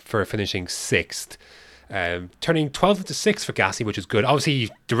for finishing sixth. Turning 12 into 6 for Gasly, which is good. Obviously,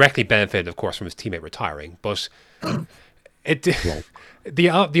 he directly benefited, of course, from his teammate retiring. But the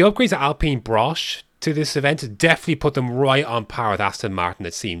upgrades that Alpine brought to this event definitely put them right on par with Aston Martin,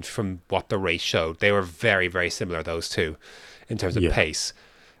 it seemed, from what the race showed. They were very, very similar, those two, in terms of pace.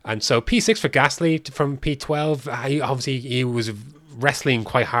 And so P6 for Gasly from P12. He was wrestling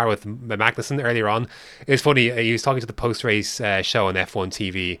quite hard with Magnussen earlier on. It's funny, he was talking to the post-race show on F1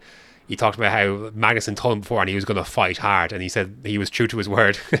 TV. He talked about how Magnussen told him before and he was going to fight hard, and he said he was true to his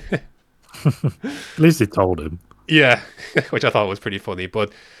word. At least he told him. Yeah, which I thought was pretty funny.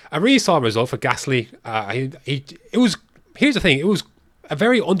 But a really solid result for Gasly. Here's the thing, it was a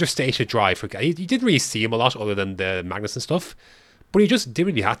very understated drive for Gasly. You didn't really see him a lot other than the Magnussen stuff, but he just didn't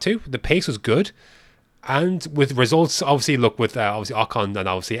really have to. The pace was good. And with results, obviously, with Ocon, and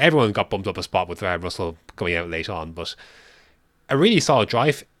obviously everyone got bumped up a spot with Russell going out late on, but a really solid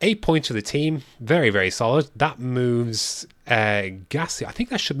drive. 8 points for the team. Very, very solid. That moves Gasly. I think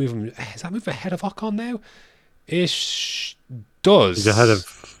that should move him. Does that move ahead of Ocon now? It does. He's ahead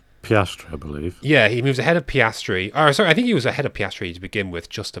of Piastri, I believe. Yeah, he moves ahead of Piastri. Or sorry, I think he was ahead of Piastri to begin with,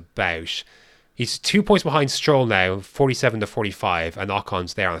 just about. He's 2 points behind Stroll now, 47 to 45, and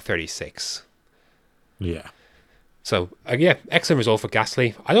Ocon's there on 36. Yeah. So, excellent result for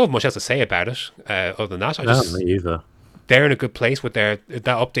Gasly. I don't have much else to say about it, other than that. Me either. They're in a good place with that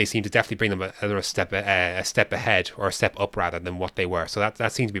update seemed to definitely bring them a step ahead, or a step up rather, than what they were. So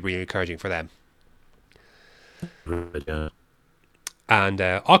that seems to be really encouraging for them. Yeah. And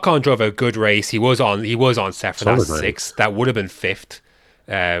Ocon drove a good race. He was on set for that sixth. That would have been fifth.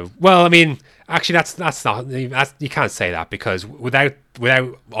 Well, I mean, actually, that's not. You can't say that, because without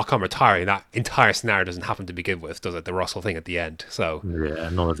Ocon retiring, that entire scenario doesn't happen to begin with, does it? The Russell thing at the end. So yeah,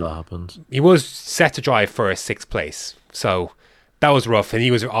 none of that happens. He was set to drive for a sixth place, so that was rough. And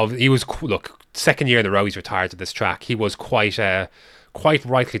he was look, second year in a row he's retired to this track. He was quite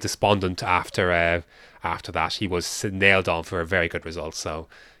rightly despondent after that. He was nailed on for a very good result. So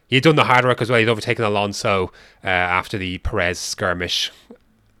he had done the hard work as well. He'd overtaken Alonso after the Perez skirmish.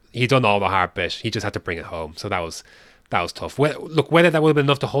 He'd done all the hard bit. He just had to bring it home. So that was tough. Look, whether that would have been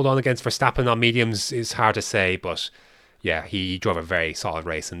enough to hold on against Verstappen on mediums is hard to say. But yeah, he drove a very solid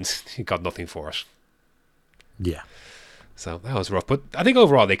race and he got nothing for it. Yeah. So that was rough. But I think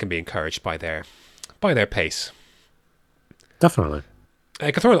overall they can be encouraged by their pace. Definitely.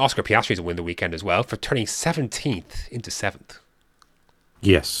 I could throw in Oscar Piastri to win the weekend as well for turning 17th into 7th.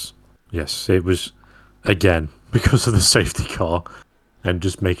 Yes, it was, again, because of the safety car and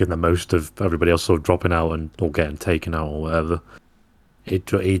just making the most of everybody else sort of dropping out or getting taken out or whatever. It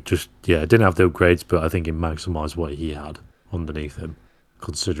just didn't have the upgrades, but I think it maximised what he had underneath him,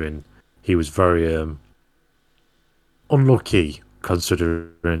 considering he was very unlucky,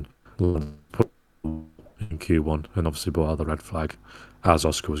 considering in Q1 and obviously brought out the red flag as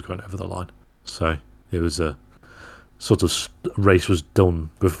Oscar was going over the line. So it was a sort of race was done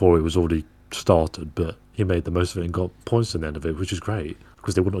before it was already started, but he made the most of it and got points at the end of it, which is great,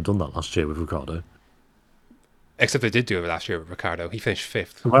 because they wouldn't have done that last year with Ricciardo. Except they did do it last year with Ricciardo. He finished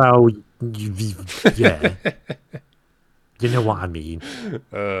 5th. Well, yeah. You know what I mean.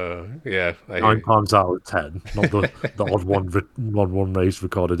 Yeah. 9 times out of 10. Not the odd one race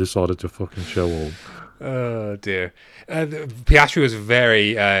Ricciardo decided to fucking show all. Oh dear. Piastri was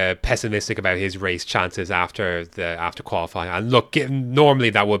very pessimistic about his race chances after qualifying, and look,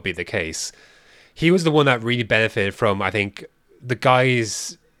 normally that would be the case. He was the one that really benefited from, I think, the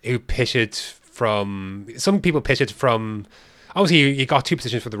guys who pitted from. Some people pitted from. Obviously, he got 2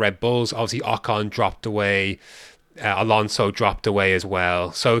 positions for the Red Bulls. Obviously, Ocon dropped away. Alonso dropped away as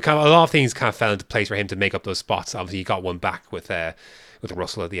well. So kind of a lot of things kind of fell into place for him to make up those spots. Obviously, he got one back with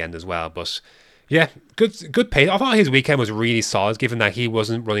Russell at the end as well, but. Yeah, good pace. I thought his weekend was really solid, given that he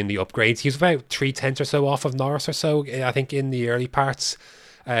wasn't running the upgrades. He was about 3/10 or so off of Norris or so, I think, in the early parts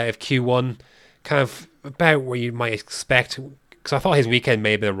of Q1. Kind of about where you might expect, because I thought his weekend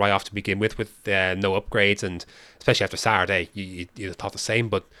may have been right off to begin with no upgrades, and especially after Saturday, you thought the same.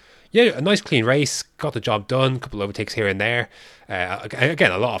 But yeah, a nice clean race, got the job done, a couple of overtakes here and there.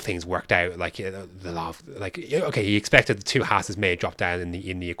 Again, a lot of things worked out. He expected the 2 Haas's may drop down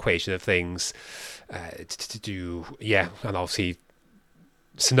in the equation of things. And obviously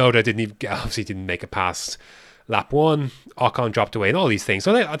Tsunoda didn't make it past lap 1. Ocon dropped away, and all these things.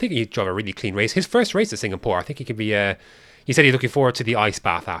 So I think he drove a really clean race. His first race to Singapore. I think he could be. He said he's looking forward to the ice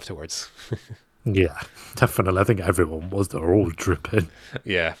bath afterwards. Yeah, definitely. I think everyone was. They were all dripping.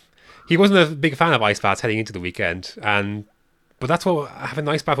 Yeah. He wasn't a big fan of ice baths heading into the weekend, but that's what having an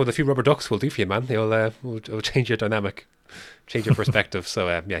ice bath with a few rubber ducks will do for you, man. It'll change your dynamic, change your perspective.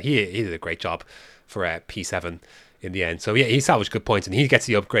 So he did a great job for P7 in the end. So yeah, he salvaged good points, and he gets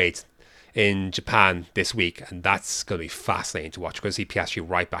the upgrade in Japan this week, and that's going to be fascinating to watch. We're going to see Piastri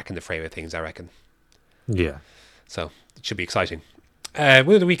right back in the frame of things, I reckon. Yeah. So it should be exciting. Win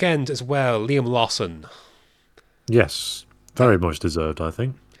of the weekend as well, Liam Lawson. Yes. Very much deserved, I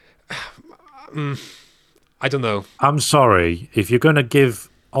think. I don't know. I'm sorry. If you're going to give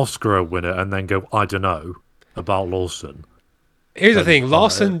Oscar a winner and then go, I don't know, about Lawson, Here's the thing.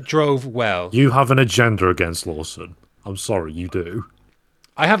 Lawson drove well. you have an agenda against Lawson. I'm sorry, you do.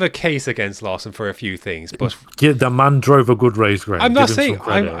 I have a case against Lawson for a few things, but Yeah, the man drove a good race, Graham. I'm not Give him saying some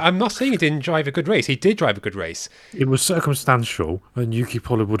credit. I'm not saying he didn't drive a good race. He did drive a good race. It was circumstantial, and Yuki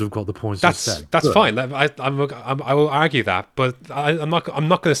probably would have got the points instead. That's But fine. I will argue that, but I'm not going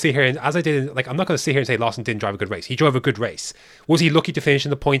to sit here and I'm not going to sit here and say Lawson didn't drive a good race. He drove a good race. Was he lucky to finish in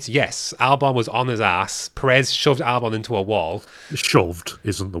the points? Yes. Albon was on his ass. Perez shoved Albon into a wall. Shoved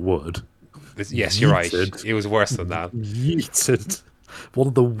isn't the word. Yes, you're right. Yeeted. It was worse than that. Yeeted. One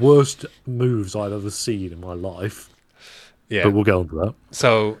of the worst moves I've ever seen in my life. Yeah. But we'll get on to that.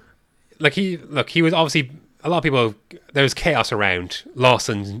 So, he was obviously, a lot of people, there was chaos around.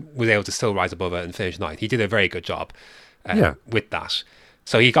 Lawson was able to still rise above it and finish ninth. He did a very good job with that.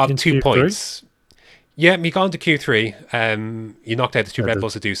 So he got In 2 Q3? points. Yeah, he got into Q3. He knocked out the two Red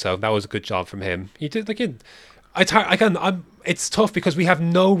Bulls to do so. That was a good job from him. He did, it's tough because we have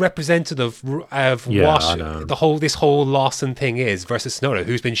no representative of I know. what this whole Lawson thing is versus Tsunoda,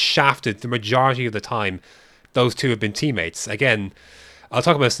 who's been shafted the majority of the time. Those two have been teammates. Again, I'll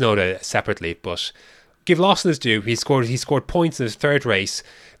talk about Tsunoda separately, but give Lawson his due. He scored points in his third race.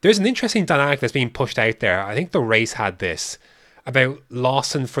 There's an interesting dynamic that's being pushed out there. I think the race had this about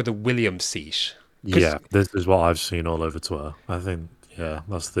Lawson for the Williams seat. Yeah, this is what I've seen all over Twitter. I think,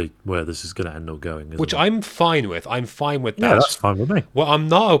 that's where this is going to end up going. Which I'm fine with. I'm fine with that. Yeah, that's fine with me. What I'm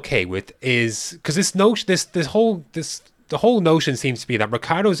not okay with is because the whole notion seems to be that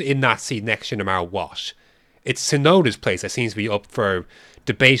Ricciardo's in that seat next year no matter what. It's Tsunoda's place that seems to be up for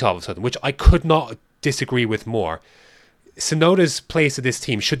debate all of a sudden, which I could not disagree with more. Tsunoda's place of this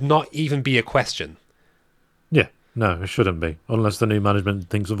team should not even be a question. Yeah, no, it shouldn't be. Unless the new management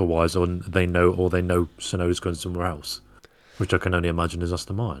thinks otherwise, or they know Tsunoda's going somewhere else. Which I can only imagine is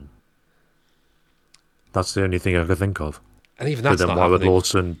Aston Martin. That's the only thing I could think of. And even that's but then not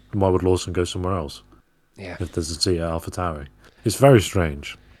happening. Why would Lawson go somewhere else? Yeah. If there's a seat at AlphaTauri. It's very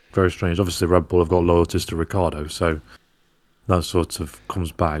strange. Very strange. Obviously, Red Bull have got loyalties to Ricciardo, so that sort of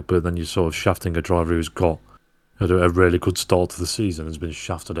comes back. But then you're sort of shafting a driver who's got a really good start to the season and has been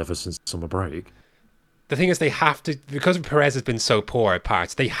shafted ever since summer break. The thing is, they have to, because Perez has been so poor at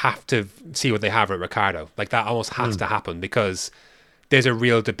parts, they have to see what they have at Ricciardo. Like, that almost has to happen because there's a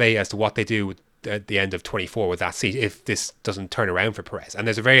real debate as to what they do at the end of 24 with that seat if this doesn't turn around for Perez. And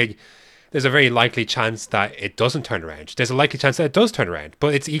there's a very likely chance that it doesn't turn around. There's a likely chance that it does turn around,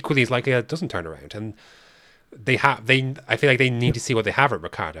 but it's equally as likely that it doesn't turn around. And I feel like they need to see what they have at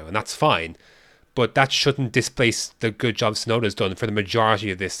Ricciardo, and that's fine. But that shouldn't displace the good job Tsunoda's done for the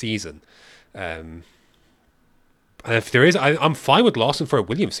majority of this season. And if there is, I'm fine with Lawson for a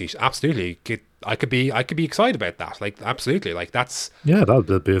Williams seat. Absolutely, I could be excited about that. Like, absolutely, like that's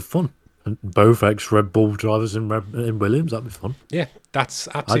that'd be fun. And both ex-Red Bull drivers in Williams, that'd be fun. Yeah, that's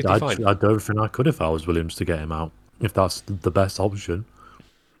absolutely fine. I don't think I could if I was Williams to get him out. If that's the best option.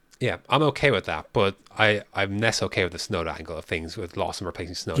 Yeah, I'm okay with that, but I'm less okay with the Tsunoda angle of things with Lawson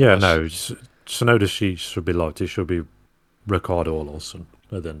replacing Tsunoda. Yeah, no, Tsunoda's sheet should be locked. It should be Ricciardo or Lawson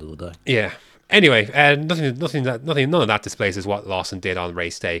at the end of the day. Yeah. Anyway, none of that displaces what Lawson did on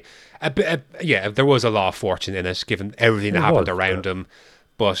race day. There was a lot of fortune in it, given everything that happened around him.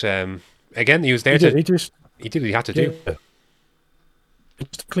 But again, he was there he did what he had to do. Yeah.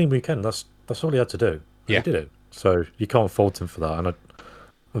 It's a clean weekend. That's all he had to do. Yeah. He did it. So you can't fault him for that. And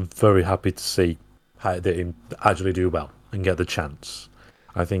I'm very happy to see him actually do well and get the chance.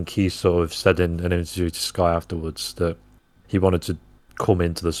 I think he sort of said in an interview to Sky afterwards that he wanted to come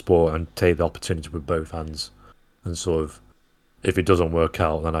into the sport and take the opportunity with both hands and sort of, if it doesn't work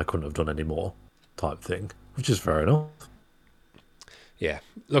out, then I couldn't have done any more type thing, which is fair enough. Yeah.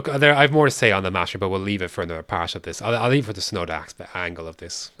 Look, I have more to say on the matter, but we'll leave it for another part of this. I'll leave it for the Tsunoda angle of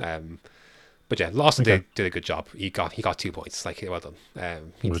this. But yeah, Lawson did a good job. He got 2 points. Like, well done.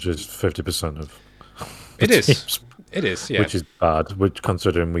 Which is 50% of it is. teams, It is, yeah. which is bad, which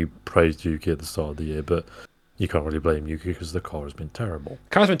considering we praised Yuki at the start of the year, but you can't really blame Yuki because the car has been terrible.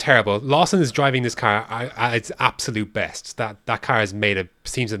 Car's been terrible. Lawson is driving this car at its absolute best. That car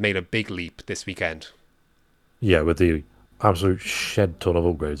seems to have made a big leap this weekend. Yeah, with the absolute shed ton of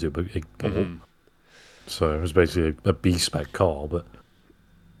upgrades it bought. So it was basically a B-spec car, but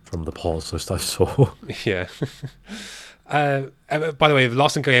from the parts list I saw. Yeah. By the way,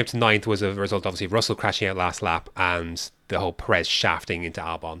 Lawson going up to 9th was a result, obviously, of Russell crashing out last lap and the whole Perez shafting into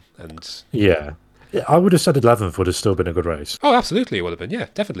Albon. And Yeah. Yeah, I would have said 11th would have still been a good race. Oh, absolutely, it would have been. Yeah,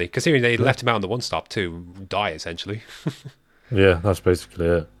 definitely. Considering they left him out on the one stop to die, essentially. Yeah, that's basically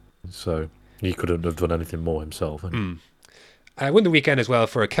it. So he couldn't have done anything more himself. Won the weekend as well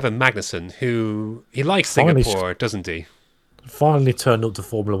for Kevin Magnussen, who he likes Singapore, doesn't he? Finally turned up to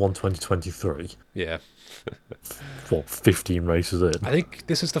Formula 1 2023. Yeah. 15 races in? I think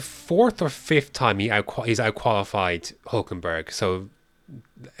this is the 4th or 5th time he's outqualified Hulkenberg. So,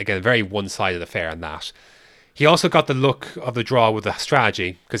 again, very one-sided affair on that. He also got the look of the draw with the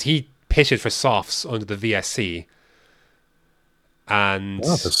strategy, because he pitted for softs under the VSC. And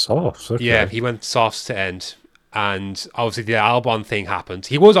the softs, okay. Yeah, he went softs to end. And obviously the Albon thing happened.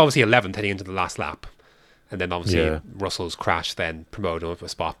 He was obviously 11th heading into the last lap. And then obviously Russell's crash then promoted him up a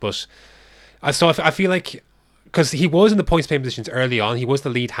spot. But I feel like, because he was in the points paying positions early on, he was the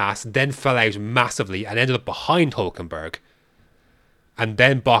lead Haas, then fell out massively and ended up behind Hulkenberg. And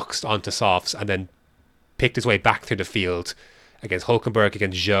then boxed onto softs and then picked his way back through the field against Hulkenberg,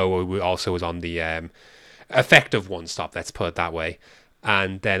 against Zhou, who also was on the effective one stop, let's put it that way.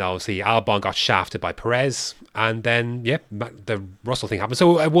 And then obviously Albon got shafted by Perez, and then the Russell thing happened.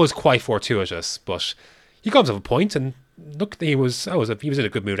 So it was quite fortuitous, but he got himself a point, and look, he was in a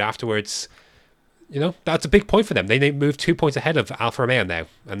good mood afterwards. You know, that's a big point for them. They moved 2 points ahead of Alfa Romeo now,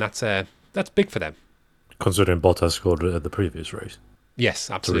 and that's big for them. Considering Bottas scored at the previous race.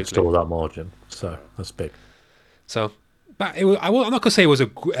 Yes, absolutely. To restore that margin, so that's big. So. But I'm not going to say it was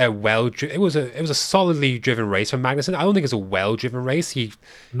it was a solidly driven race from Magnussen. I don't think it's a well-driven race.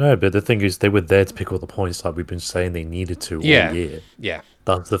 No, but the thing is, they were there to pick up the points like we've been saying they needed to all year. Yeah.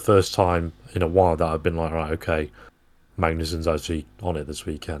 That's the first time in a while that I've been like, right, okay, Magnussen's actually on it this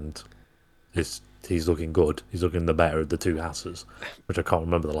weekend. He's looking good. He's looking the better of the two Hasses, which I can't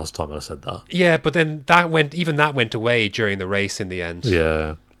remember the last time I said that. Yeah, but then that went away during the race in the end.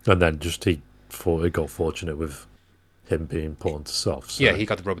 Yeah, and then he got fortunate with him being put onto soft. So. Yeah, he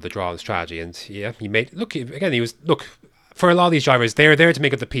got the rub of the draw on the strategy, and he made for a lot of these drivers, they're there to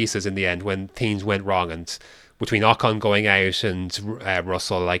make up the pieces in the end when things went wrong, and between Ocon going out and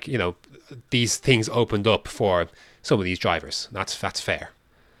Russell, these things opened up for some of these drivers. That's fair.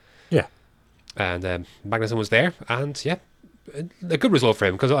 Yeah, and Magnussen was there, and a good result for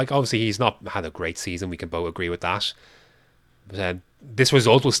him, because obviously he's not had a great season. We can both agree with that. But, this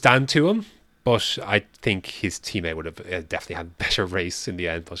result will stand to him. But I think his teammate would have definitely had a better race in the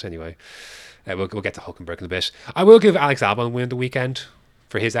end. But anyway, we'll get to Hulkenberg in a bit. I will give Alex Albon win the weekend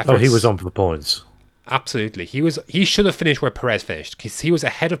for his efforts. Oh, he was on for the points. Absolutely. He should have finished where Perez finished, because he was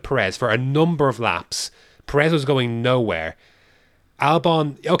ahead of Perez for a number of laps. Perez was going nowhere.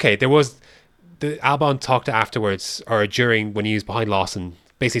 Albon, Albon talked afterwards, or during, when he was behind Lawson,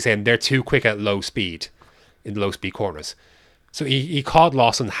 basically saying they're too quick at low speed, in the low speed corners. So he caught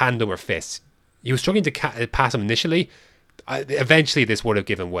Lawson hand over fist. He was struggling to pass him initially. Eventually, this would have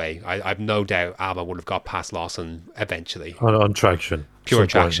given way. I've no doubt Albon would have got past Lawson eventually. On traction. Pure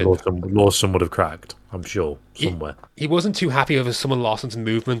traction. Lawson would have cracked, I'm sure, somewhere. He wasn't too happy with some of Lawson's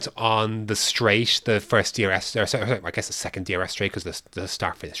movement on the straight, the first DRS, I guess the second DRS straight, because the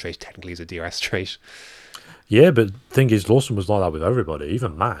start finish straight technically is a DRS straight. Yeah, but the thing is, Lawson was like that with everybody,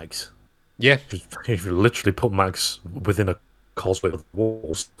 even Max. Yeah. He literally put Max within a causeway of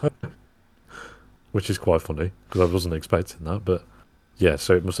walls. Which is quite funny, because I wasn't expecting that, but yeah,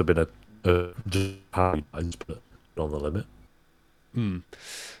 so it must have been just on the limit.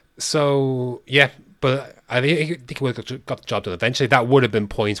 So, yeah, but I think he would have got the job done eventually. That would have been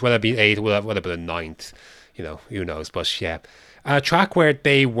points, whether it be 8th, would have been a 9th, who knows, but yeah. A track where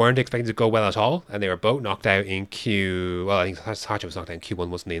they weren't expecting to go well at all, and they were both knocked out in I think Sargent was knocked out in Q1,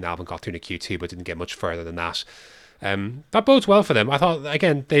 wasn't he, and Albon got through to Q2, but didn't get much further than that. That bodes well for them. I thought,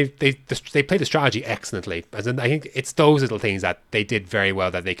 again, they played the strategy excellently. As in, I think it's those little things that they did very well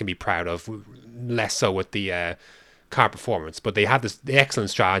that they can be proud of, less so with the car performance. But they had the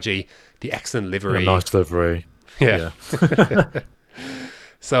excellent strategy, the excellent livery. A nice livery. Yeah.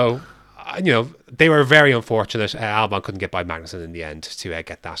 So, they were very unfortunate. Albon couldn't get by Magnussen in the end to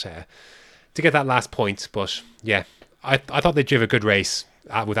get that last point. But yeah, I thought they drove a good race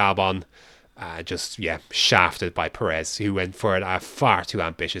with Albon. Shafted by Perez, who went for a far too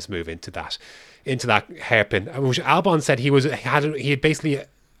ambitious move into that hairpin, which Albon said he had basically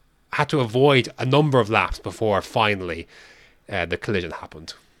had to avoid a number of laps before finally the collision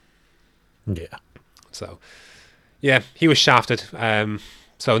happened. Yeah. So, yeah, he was shafted.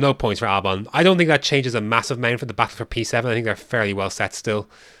 So no points for Albon. I don't think that changes a massive amount for the battle for P7. I think they're fairly well set still.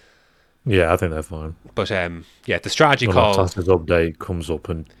 Yeah, I think they're fine. But the strategy call. Bottas' update comes up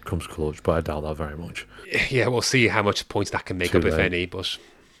and comes clutch, but I doubt that very much. Yeah, we'll see how much points that can make up, if any. But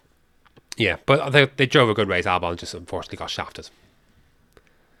Yeah, but they drove a good race. Albon just unfortunately got shafted.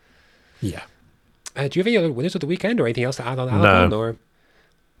 Yeah. Do you have any other winners of the weekend or anything else to add on No. Albon? Or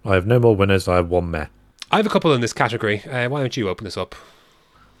I have no more winners. I have one meh. I have a couple in this category. Why don't you open this up?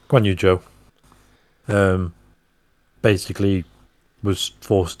 Go on, you, Joe. Basically, was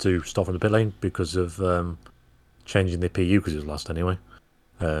forced to stop from the pit lane because of changing the PU because it was last anyway.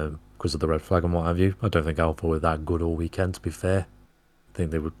 Because of the red flag and what have you. I don't think Alpha were that good all weekend, to be fair. I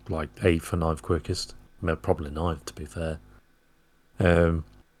think they were like 8th or 9th quickest. I mean, probably 9th, to be fair.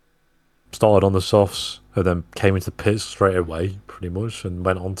 Started on the softs and then came into pits straight away, pretty much, and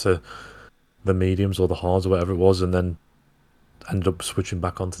went on to the mediums or the hards or whatever it was, and then ended up switching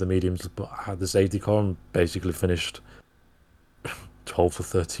back onto the mediums, but had the safety car and basically finished 12th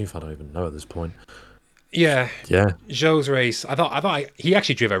or 13th. I don't even know at this point. Yeah, Yeah, Zhou's race. I thought he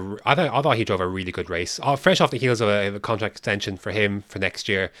actually drove I thought he drove a really good race. Fresh off the heels of a contract extension for him for next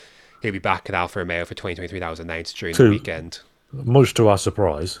year, he'll be back at Alfa Romeo for 2023. That was announced during the weekend. Much to our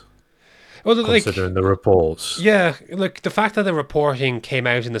surprise, Well, considering the reports. Yeah, look, the fact that the reporting came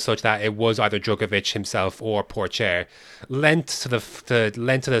out in the such that it was either Djokovic himself or Pourchaire lent to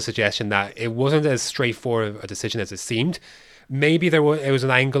the suggestion that it wasn't as straightforward a decision as it seemed. Maybe it was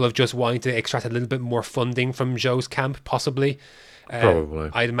an angle of just wanting to extract a little bit more funding from Zhou's camp, possibly. Probably.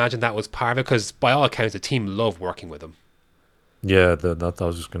 I'd imagine that was part of it, because by all accounts, the team loved working with him. Yeah, that I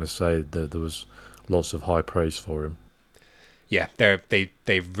was just going to say that there was lots of high praise for him. Yeah, they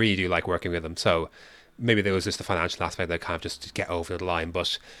really do like working with him. So maybe there was just the financial aspect that kind of just to get over the line.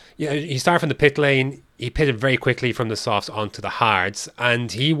 But yeah, he started from the pit lane. He pitted very quickly from the softs onto the hards,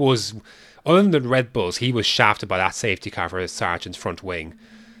 and he was, other than the Red Bulls, he was shafted by that safety car for his Sargent's front wing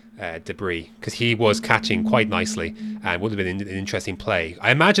debris, because he was catching quite nicely and would have been an interesting play.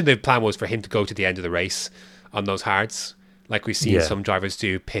 I imagine the plan was for him to go to the end of the race on those hards, like we've seen some drivers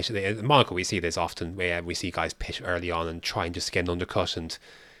do. Pit in Monaco, we see this often, where we see guys pit early on and try and just get an undercut, and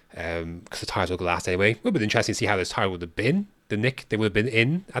because the tyres will go last anyway. It would have been interesting to see how this tyre would have been, the nick they would have been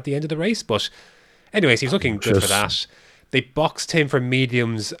in at the end of the race. But anyways, he's looking good for that. They boxed him for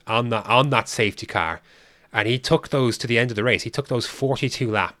mediums on that safety car, and he took those to the end of the race. He took those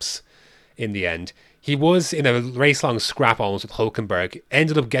 42 laps in the end. He was in a race-long scrap almost with Hulkenberg.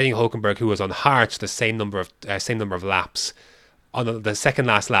 Ended up getting Hulkenberg, who was on hard, the same number of laps. On the second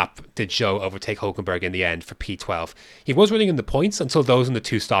last lap, did Zhou overtake Hulkenberg in the end for P12. He was running in the points until those in the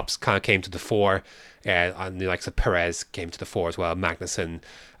two stops kind of came to the fore. And the likes of Perez came to the fore as well, Magnussen,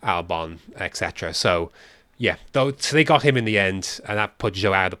 Albon, etc. So yeah, so they got him in the end, and that put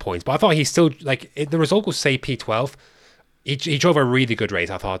Zhou out of the points. But I thought he still, the result was say P12. He drove a really good race,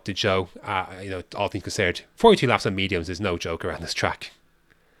 I thought, did Zhou. All things considered, 42 laps on mediums is no joke around this track.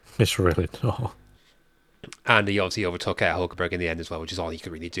 It's really not. And he obviously overtook Hulkenberg in the end as well, which is all he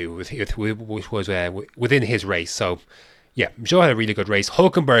could really do, which was within his race. So yeah, Zhou had a really good race.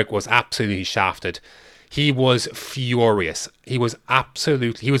 Hulkenberg was absolutely shafted. He was furious. He was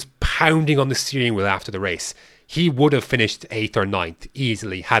pounding on the steering wheel after the race. He would have finished 8th or 9th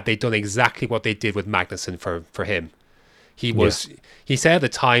easily had they done exactly what they did with Magnussen for him. He said at the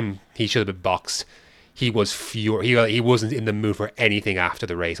time he should have been boxed. He was furious. He wasn't in the mood for anything after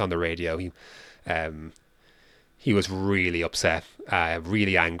the race on the radio. He was really upset,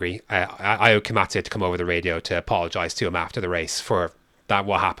 really angry. Io Komatsu had to come over the radio to apologise to him after the race for that,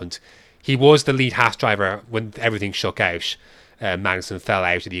 what happened. He was the lead Haas driver when everything shook out. Magnussen fell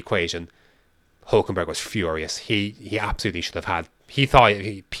out of the equation. Hulkenberg was furious. He absolutely should have had. He thought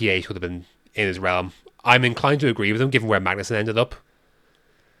P8 would have been in his realm. I'm inclined to agree with him, given where Magnussen ended up.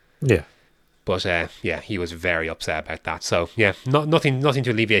 Yeah. But he was very upset about that. So yeah, nothing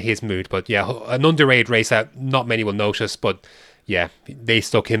to alleviate his mood. But yeah, an underrated race that not many will notice. But yeah, they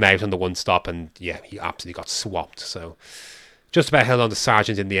stuck him out on the one stop, and yeah, he absolutely got swamped. So just about held on to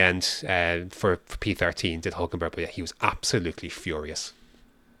Sargent in the end for P13, did Hulkenberg. But yeah, he was absolutely furious.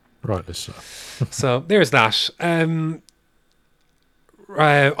 Right, so. So there's that.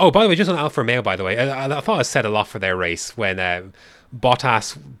 By the way, just on Alfa Romeo, by the way, I thought I said a lot for their race when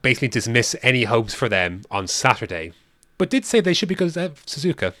Bottas basically dismissed any hopes for them on Saturday, but did say they should be good at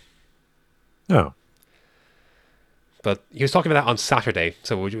Suzuka. No. But he was talking about that on Saturday,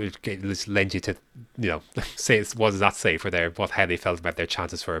 so we'll lend you to, say what does that say for how they felt about their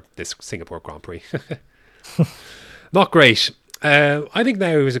chances for this Singapore Grand Prix. Not great. I think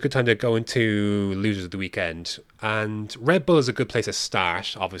now is a good time to go into losers of the weekend, and Red Bull is a good place to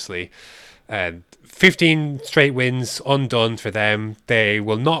start, obviously. 15 straight wins undone for them. They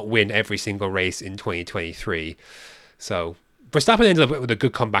will not win every single race in 2023. So Verstappen ended up with a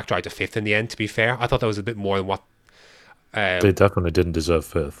good comeback drive to 5th in the end, to be fair. I thought that was a bit more than what... they definitely didn't deserve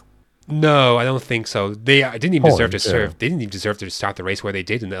 5th. No, I don't think so. They didn't even deserve to Point, yeah. serve. They didn't even deserve to start the race where they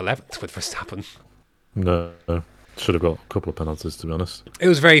did in the 11th with Verstappen. No, should have got a couple of penalties, to be honest. It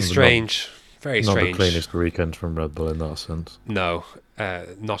was very Not- strange. Very Not strange. the cleanest weekend from Red Bull in that sense. No,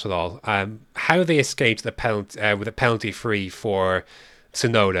 not at all. How they escaped the penalty with a penalty free for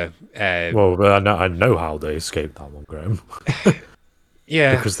Tsunoda. Well, I know how they escaped that one, Graham.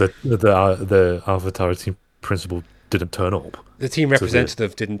 Yeah, Because the AlphaTauri team principal didn't turn up. the team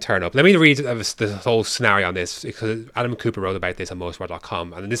representative didn't turn up. Let me read the whole scenario on this, because Adam Cooper wrote about this on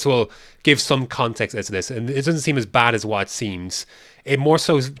motorsport.com, and this will give some context to this. And it doesn't seem as bad as what it seems. It more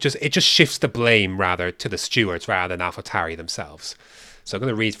so just shifts the blame rather to the stewards rather than AlphaTauri themselves. So I'm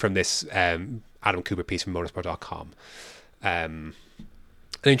going to read from this Adam Cooper piece from motorsport.com. An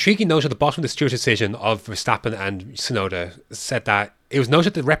intriguing note at the bottom of the stewards' decision of Verstappen and Tsunoda said that it was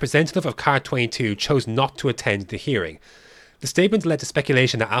noted that the representative of Car 22 chose not to attend the hearing. The statement led to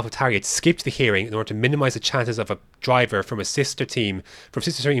speculation that AlphaTauri had skipped the hearing in order to minimise the chances of a driver from sister team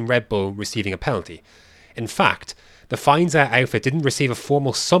Red Bull receiving a penalty. In fact, the Faenza outfit didn't receive a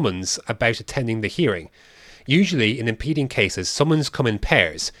formal summons about attending the hearing. Usually, in impeding cases, summons come in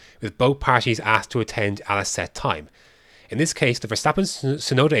pairs, with both parties asked to attend at a set time. In this case, the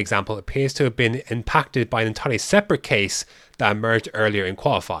Verstappen-Tsunoda example appears to have been impacted by an entirely separate case that emerged earlier in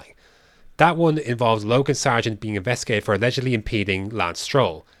qualifying. That one involved Logan Sargent being investigated for allegedly impeding Lance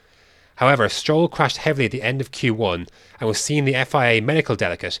Stroll. However, Stroll crashed heavily at the end of Q1 and was seen the FIA medical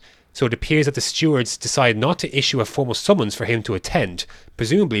delegate, so it appears that the stewards decided not to issue a formal summons for him to attend,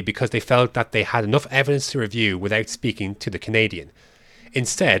 presumably because they felt that they had enough evidence to review without speaking to the Canadian.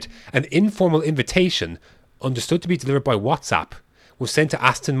 Instead, an informal invitation, understood to be delivered by WhatsApp, was sent to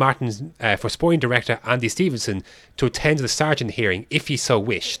Aston Martin's for sporting director Andy Stevenson to attend the Sargent hearing if he so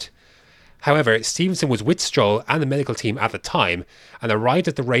wished. However, Stevenson was with Stroll and the medical team at the time and arrived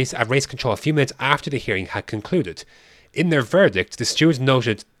at race control a few minutes after the hearing had concluded. In their verdict, the stewards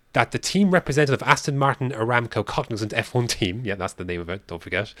noted that the team representative of Aston Martin Aramco Cognizant F1 team, yeah, that's the name of it, don't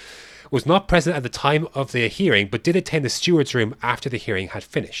forget, was not present at the time of the hearing but did attend the stewards' room after the hearing had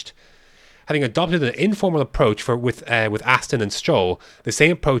finished. Having adopted an informal approach with Aston and Stroll, the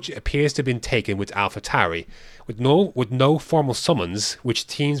same approach appears to have been taken with AlphaTauri. With no formal summons, which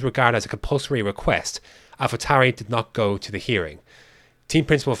teams regard as a compulsory request, AlphaTauri did not go to the hearing. Team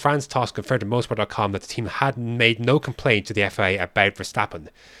principal Franz Tost confirmed to motorsport.com that the team had made no complaint to the FIA about Verstappen.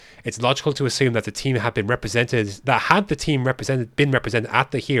 It's logical to assume that the team had been represented. That had the team been represented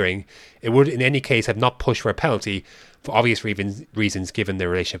at the hearing, it would in any case have not pushed for a penalty, for obvious reasons given the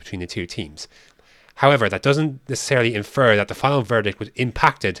relationship between the two teams. However, that doesn't necessarily infer that the final verdict was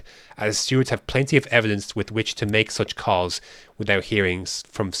impacted, as stewards have plenty of evidence with which to make such calls without hearings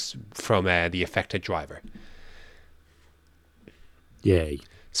from the affected driver. Yay.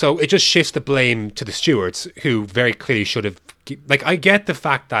 So it just shifts the blame to the stewards, who very clearly should have... I get the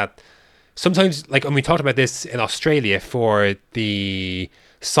fact that sometimes, when we talked about this in Australia for the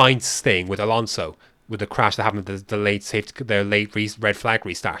Sainz thing with Alonso, with the crash that happened at the late red flag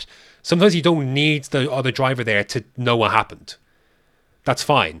restart, sometimes you don't need the other driver there to know what happened. That's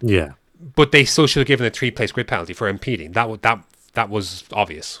fine. Yeah. But they still should have given a 3-place grid penalty for impeding. That was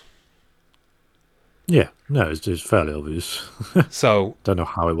obvious. Yeah, no, it's just fairly obvious. So don't know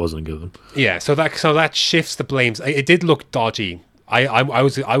how it wasn't given. Yeah, so that shifts the blames. It did look dodgy. I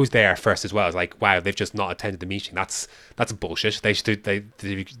was there first as well. I was like, wow, they've just not attended the meeting. That's bullshit. They should be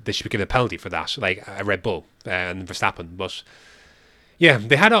given a penalty for that, like a Red Bull and Verstappen. But yeah,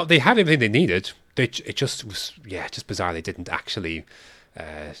 they had everything they needed. It just was just bizarre. They didn't actually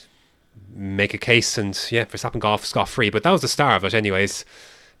make a case, and Verstappen got off scot-free. But that was the star of it, anyways.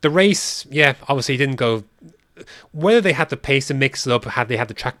 The race, obviously didn't go. Whether they had the pace to mix it up, had they had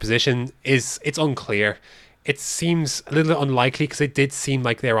the track position, it's unclear. It seems a little unlikely because it did seem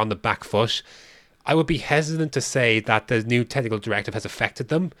like they were on the back foot. I would be hesitant to say that the new technical directive has affected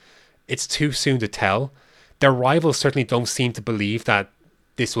them. It's too soon to tell. Their rivals certainly don't seem to believe that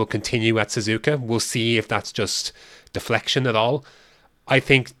this will continue at Suzuka. We'll see if that's just deflection at all. I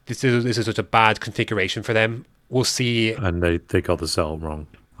think this is such a bad configuration for them. We'll see. And they got the setup wrong,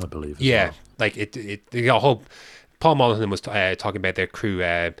 I believe. Yeah, well. They got a whole. Paul Monaghan was talking about their crew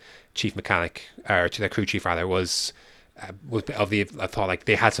chief mechanic, or their crew chief rather, was of the. I thought like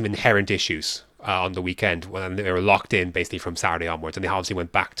they had some inherent issues on the weekend when they were locked in basically from Saturday onwards, and they obviously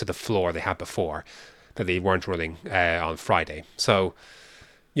went back to the floor they had before that they weren't running on Friday. So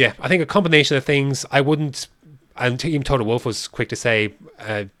yeah, I think a combination of things. I wouldn't. And even Toto Wolff was quick to say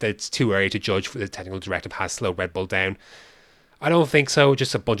that it's too early to judge. The technical directive has slowed Red Bull down. I don't think so.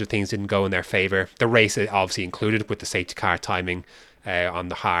 Just a bunch of things didn't go in their favour. The race obviously included with the safety car timing on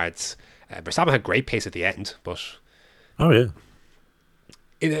the hards. Verstappen had great pace at the end, but Oh yeah,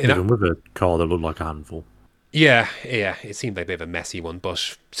 in even with a car that looked like a handful. yeah, it seemed like a bit of a messy one.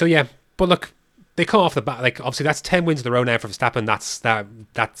 But so yeah, but look, they come off the bat. Like obviously, that's 10 wins in a row now for Verstappen.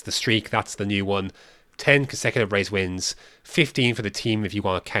 That's the streak. That's the new one. 10 consecutive race wins. 15 for the team if you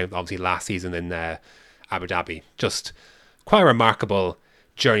want to count obviously last season in Abu Dhabi. Just quite a remarkable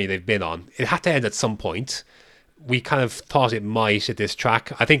journey they've been on. It had to end at some point. We kind of thought it might at this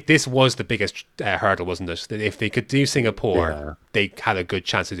track. I think this was the biggest hurdle, wasn't it? That if they could do Singapore, they had a good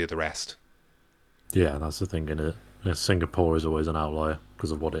chance to do the rest. Yeah, that's the thing in it. Yeah, Singapore is always an outlier because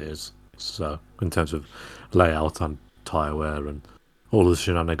of what it is. So in terms of layout and tyre wear and all the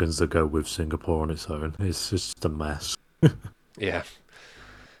shenanigans that go with Singapore on its own, it's just a mess. Yeah,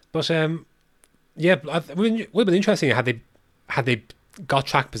 but yeah, it would have been interesting had they got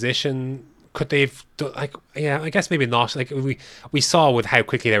track position. Could they've done, like, yeah, I guess maybe not. Like we saw with how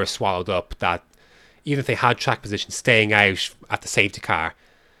quickly they were swallowed up that even if they had track position, staying out at the safety car,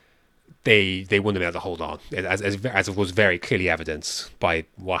 they wouldn't have been able to hold on, as it was very clearly evidenced by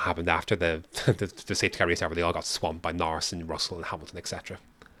what happened after the safety car race, where they all got swamped by Norris and Russell and Hamilton, etc.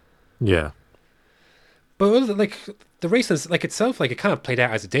 Yeah. But like the race itself, like it kind of played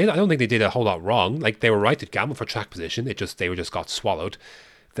out as it did. I don't think they did a whole lot wrong. Like they were right to gamble for track position. They were just got swallowed.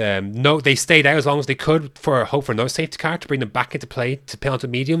 They stayed out as long as they could for hope for another safety car to bring them back into play to penalty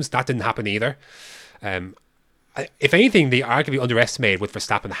mediums. That didn't happen either. If anything, they arguably underestimated with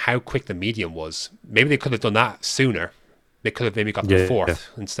Verstappen how quick the medium was. Maybe they could have done that sooner. They could have maybe got the fourth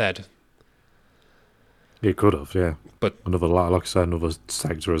instead. It could have, yeah. But another, like I said, another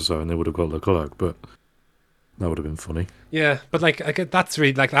sector or so, and they would have got Leclerc, but that would have been funny. Yeah, but like that's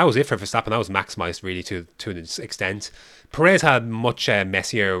really like that was it for Verstappen. That was maximised really to an extent. Perez had much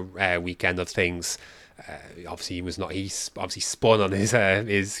messier weekend of things. Obviously, he was not. He obviously spun on his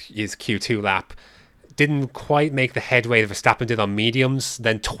Q2 lap. Didn't quite make the headway that Verstappen did on mediums.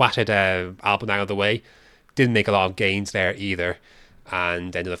 Then twatted Albon out of the way. Didn't make a lot of gains there either,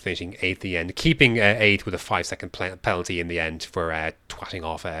 and ended up finishing 8th at the end, keeping 8th with a 5-second penalty in the end for twatting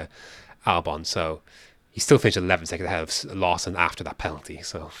off Albon. So he still finished 11 seconds ahead of Lawson after that penalty.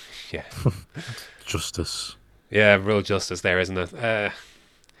 So yeah, Justice. Yeah, real justice there, isn't it?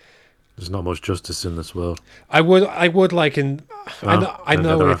 There's not much justice in this world. I would like in. I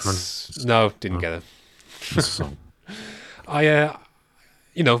know it's reference. No, didn't get it.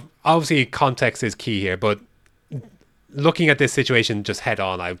 Obviously context is key here, but looking at this situation just head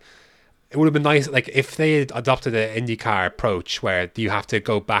on, it would have been nice, like if they had adopted an IndyCar approach where you have to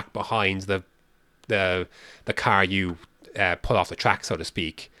go back behind the car you pull off the track, so to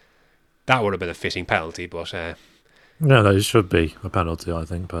speak. That would have been a fitting penalty, but no, it should be a penalty, I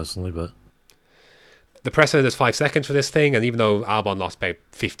think personally, but the precedent is 5 seconds for this thing, and even though Albon lost about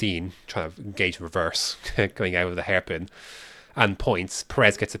 15 trying to engage reverse, going out of the hairpin, and points,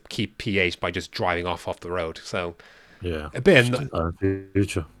 Perez gets to keep P8 by just driving off the road. So yeah, a bit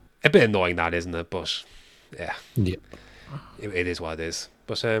annoying, that, isn't it? But yeah, it is what it is.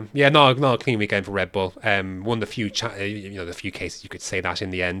 But not a clean weekend for Red Bull. One of the few the few cases you could say that in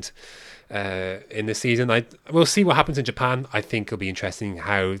the end in this season. We'll see what happens in Japan. I think it'll be interesting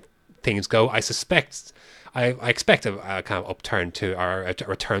how things go. I expect a kind of upturn to or a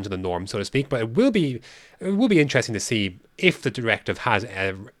return to the norm, so to speak. But it will be interesting to see if the directive has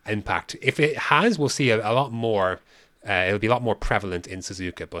an impact. If it has, we'll see a lot more. It'll be a lot more prevalent in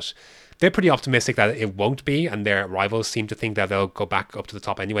Suzuka, but they're pretty optimistic that it won't be, and their rivals seem to think that they'll go back up to the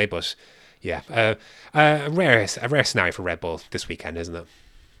top anyway. But yeah, a rare scenario for Red Bull this weekend, isn't it?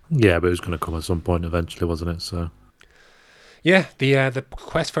 Yeah, but it was going to come at some point eventually, wasn't it? So yeah, the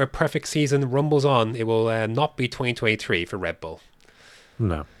quest for a perfect season rumbles on. It will not be 2023 for Red Bull.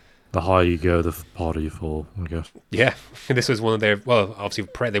 No. The higher you go, the harder you fall, I guess. Yeah, this was one of their... Well, obviously,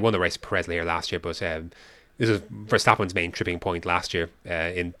 they won the race with Perez here last year, but this was Verstappen's main tripping point last year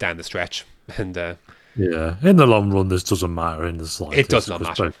down the stretch. And yeah, in the long run, this doesn't matter in the slightest. It does not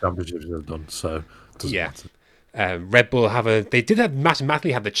matter. Both championships have done, so it doesn't matter. Red Bull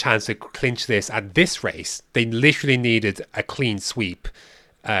mathematically have the chance to clinch this at this race. They literally needed a clean sweep,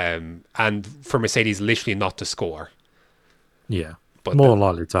 and for Mercedes literally not to score. Yeah, but more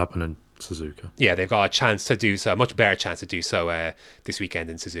likely to happen in Suzuka. Yeah, they've got a chance to do so, a much better chance to do so this weekend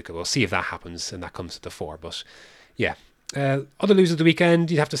in Suzuka. We'll see if that happens and that comes to the fore. But yeah, other losers of the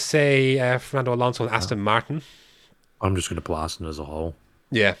weekend, you'd have to say Fernando Alonso and Aston Martin. I'm just going to put Aston as a whole.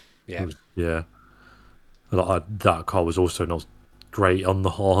 Yeah. That car was also not great on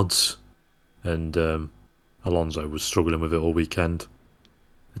the hards, and Alonso was struggling with it all weekend.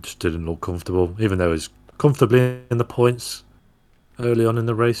 It just didn't look comfortable, even though he was comfortably in the points early on in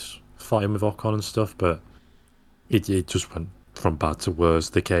the race, fighting with Ocon and stuff, but it just went from bad to worse.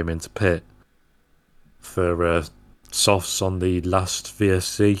 They came into pit for softs on the last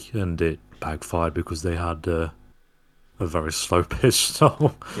VSC, and it backfired because they had a very slow pit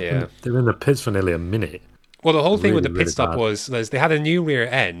stop. Yeah. They were in the pits for nearly a minute. Well, the whole thing with the Really, pit stop bad. was they had a new rear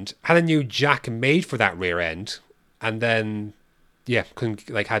end, had a new jack made for that rear end, and then, couldn't,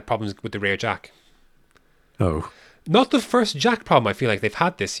 had problems with the rear jack. Oh, Not the first jack problem I feel like they've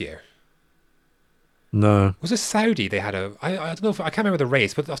had this year. no. Was it Saudi? They had I don't know if I can't remember the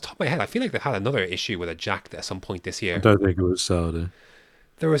race, but off the top of my head, I feel like they've had another issue with a jack at some point this year. I don't think it was Saudi.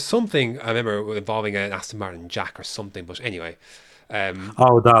 There was something I remember involving an Aston Martin jack or something, but anyway.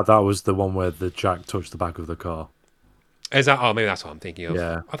 Oh, that was the one where the jack touched the back of the car. Is that? Oh, maybe that's what I'm thinking of.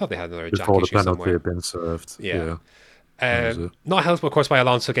 Yeah. I thought they had another Before jack the issue penalty somewhere. had been served. Yeah. That was it. Not helped, of course, by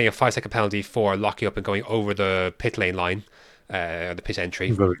Alonso getting a 5-second penalty for locking up and going over the pit lane line, the pit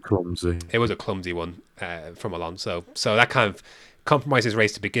entry. Very clumsy. It was a clumsy one from Alonso. So that kind of compromised his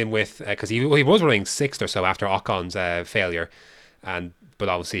race to begin with, because he was running sixth or so after Ocon's failure, but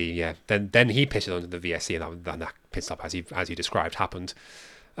obviously, then he pitched under the VSC, and that pit stop, as you described, happened.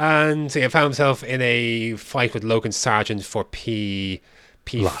 And he found himself in a fight with Logan Sargent for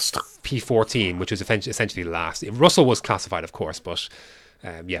Last. P14, which was essentially last. Russell was classified, of course, but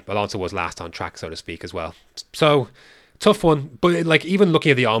Alonso was last on track, so to speak, as well. So tough one, but even looking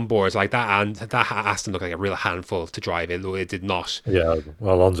at the onboards, that Aston looked like a real handful to drive. It did not. Yeah,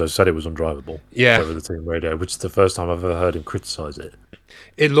 well, Alonso said it was undrivable. Yeah. Over the team radio, which is the first time I've ever heard him criticise it.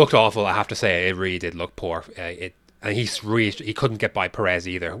 It looked awful, I have to say. It really did look poor. And he couldn't get by Perez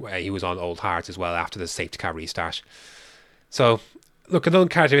either. He was on old hearts as well after the safety car restart. So, look, an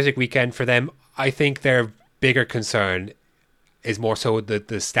uncharacteristic weekend for them. I think their bigger concern is more so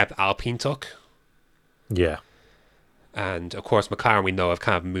the step Alpine took. Yeah. And, of course, McLaren, we know, have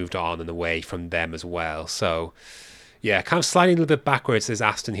kind of moved on and away from them as well. So, yeah, kind of sliding a little bit backwards is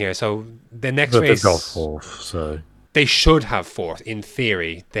Aston here. So, the next But race... they've got fourth, so... They should have fourth, in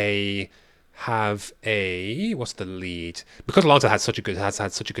theory. They have what's the lead? Because Alonso has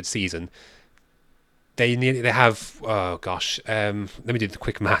had such a good season. They have let me do the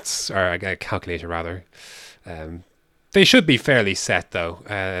quick maths, or a calculator rather. They should be fairly set though.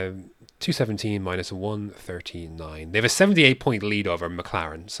 217 minus 139. They have a 78-point lead over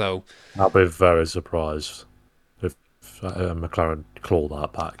McLaren. So I'll be very surprised if McLaren claw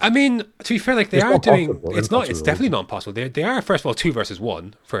that back. I mean, to be fair, they It's are not doing. possible, It's impossible. definitely not possible. They are, first of all, 2 versus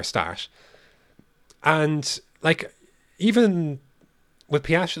 1 for a start, and even with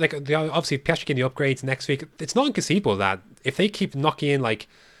Piastri, obviously Piastri getting the upgrades next week, it's not inconceivable that if they keep knocking in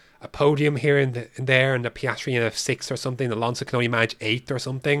a podium here and there, and a Piastri in a 6th or something, Alonso can only manage 8th or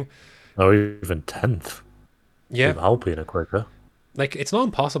something. Or even 10th. Yeah, With Alpine quicker. it's not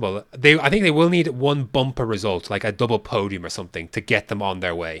impossible. I think they will need one bumper result, like a double podium or something, to get them on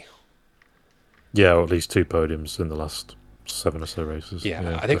their way. Yeah, or at least 2 podiums in the last 7 or so races. Yeah,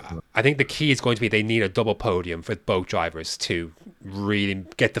 definitely. I think the key is going to be they need a double podium for both drivers to really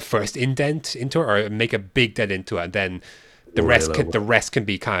get the first indent into it, or make a big dent into it, and then the rest can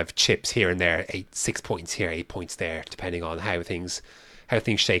be kind of chips here and there, 6 points here, 8 points there, depending on how things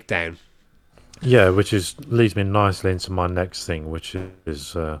shake down. Yeah, which leads me nicely into my next thing, which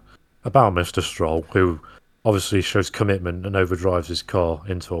is about Mr. Stroll, who obviously shows commitment and overdrives his car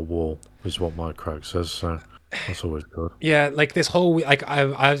into a wall, is what Mike Craig says. So that's always good. Yeah, this whole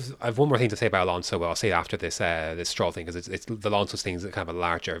I've one more thing to say about Alonso. But I'll say it after this Stroll thing, because it's the Alonso thing is kind of a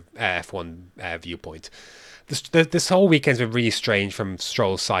larger F1 viewpoint. This whole weekend's been really strange from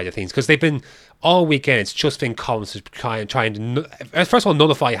Stroll's side of things, because they've been all weekend. It's just been comments trying to first of all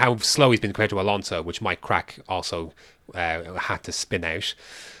nullify how slow he's been compared to Alonso, which Mike Crack also had to spin out,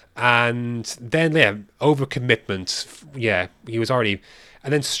 and then overcommitment. Yeah, he was already.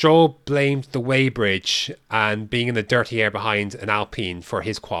 And then Stroll blamed the weighbridge and being in the dirty air behind an Alpine for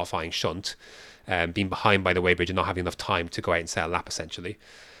his qualifying shunt, being behind by the weighbridge and not having enough time to go out and set a lap, essentially.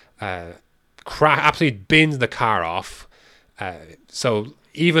 Absolutely bins the car off. So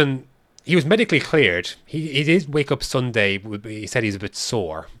even he was medically cleared. He did wake up Sunday. He said he's a bit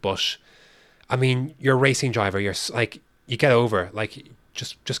sore, but I mean, you're a racing driver. You're you get over.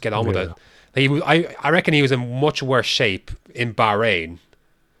 Just get on with it. I reckon he was in much worse shape in Bahrain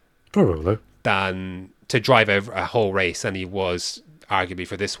Probably. than to drive a whole race than he was arguably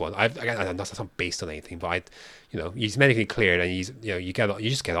for this one. Again, that's not based on anything, but he's medically cleared, and you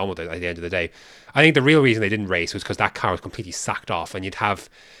just get on with it at the end of the day. I think the real reason they didn't race was because that car was completely sacked off, and you'd have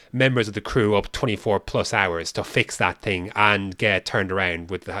members of the crew up 24 plus hours to fix that thing and get it turned around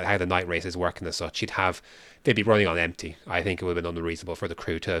with how the night races working and such. They'd be running on empty. I think it would have been unreasonable for the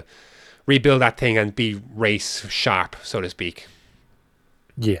crew to rebuild that thing and be race sharp, so to speak.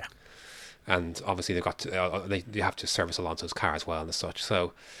 Yeah. And obviously they've got to, they have to service Alonso's car as well and such.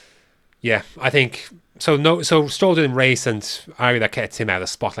 So yeah, I think so. No, so Stroll didn't race, and I that gets him out of the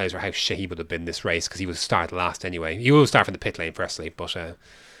spotlight for how shit he would have been this race, because he was started last anyway. He will start from the pit lane firstly, but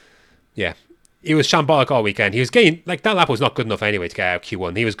yeah, he was shambolic all weekend. He was getting that lap was not good enough anyway to get out of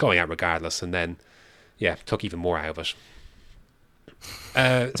Q1. He was going out regardless, and then took even more out of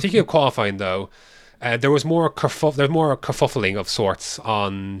it. Speaking of qualifying though, there was more kerfuffling of sorts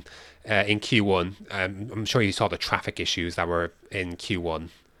on. In Q1, I'm sure you saw the traffic issues that were in Q1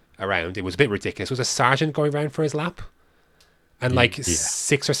 around. It was a bit ridiculous. There was a sergeant going around for his lap, and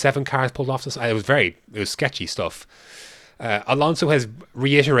 6 or 7 cars pulled off the side. It was sketchy stuff. Alonso has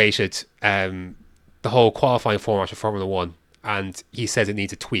reiterated the whole qualifying format for Formula 1, and he says it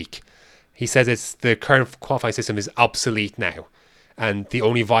needs a tweak. He says the current qualifying system is obsolete now, and the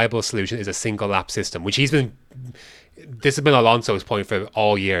only viable solution is a single lap system, which this has been Alonso's point for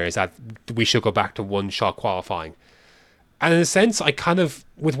all year, is that we should go back to one-shot qualifying. And in a sense,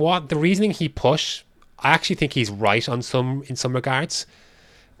 with what the reasoning he pushed, I actually think he's right in some regards.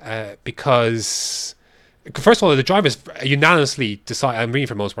 Because, first of all, the drivers unanimously decide, I'm reading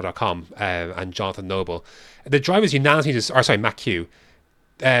from motorsport.com and Jonathan Noble, the drivers unanimously, Matt Q,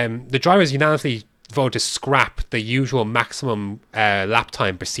 the drivers unanimously voted to scrap the usual maximum lap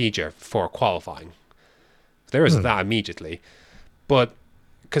time procedure for qualifying. There was that immediately, but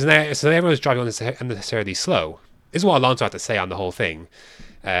because everyone's driving unnecessarily slow. This is what Alonso had to say on the whole thing.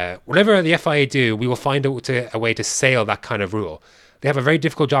 Whatever the FIA do, we will find a way to sail that kind of rule. They have a very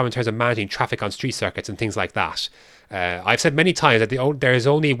difficult job in terms of managing traffic on street circuits and things like that. I've said many times that there is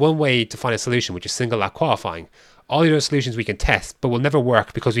only one way to find a solution, which is single lap qualifying. All the other solutions we can test, but will never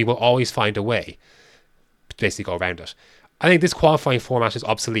work because we will always find a way to basically go around it. I think this qualifying format is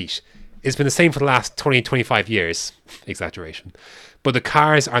obsolete. It's been the same for the last 20, 25 years. Exaggeration. But the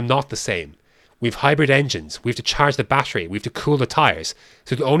cars are not the same. We have hybrid engines. We have to charge the battery. We have to cool the tyres.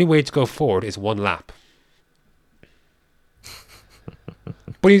 So the only way to go forward is one lap.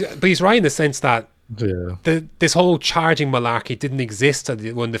 But he's right in the sense that this whole charging malarkey didn't exist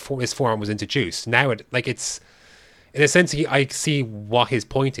when this format was introduced. Now it's in a sense I see what his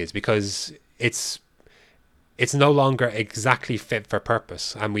point is, because it's no longer exactly fit for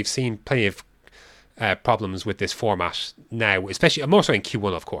purpose, and we've seen plenty of problems with this format now, especially more so in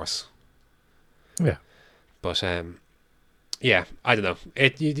Q1, of course. Yeah, but I don't know.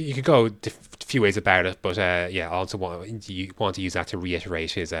 You could go a few ways about it, but I also want to use that to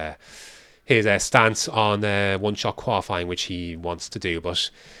reiterate his stance on one-shot qualifying, which he wants to do. But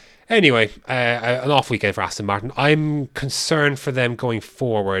anyway, an off weekend for Aston Martin. I'm concerned for them going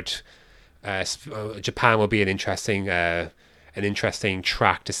forward. Japan will be an interesting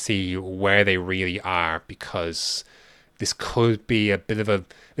track to see where they really are, because this could be a bit of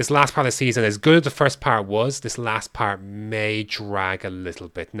this last part of the season, as good as the first part was, this last part may drag a little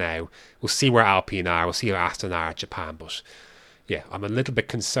bit now. We'll see where Alpine are, we'll see where Aston are at Japan, but yeah, I'm a little bit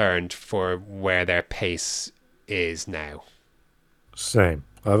concerned for where their pace is now. Same.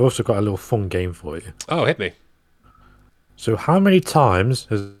 I've also got a little fun game for you. Oh, hit me. So how many times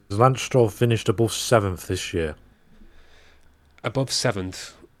has Lance Stroll finished above 7th this year? Above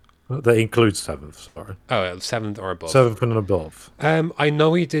 7th? That includes 7th, sorry. Oh, 7th or above. 7th and above. I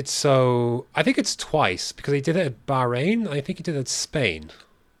know he did so, I think it's twice, because he did it at Bahrain, I think he did it at Spain.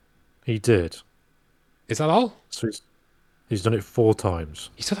 He did. Is that all? So he's done it 4 times.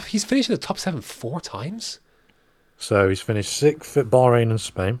 He's finished in the top 7 4 times? So he's finished 6th at Bahrain and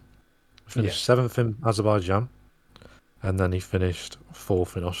Spain. Finished 7th in Azerbaijan. And then he finished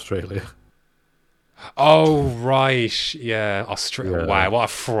 4th in Australia. Oh, right. Yeah, Australia. Wow, what a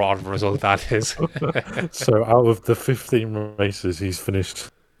fraud result that is. So out of the 15 races, he's finished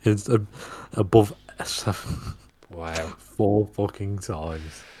above 7. Wow. 4 fucking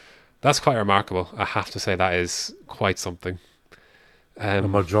times. That's quite remarkable. I have to say that is quite something. The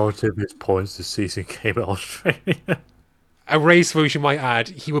majority of his points this season came at Australia. A race which you might add,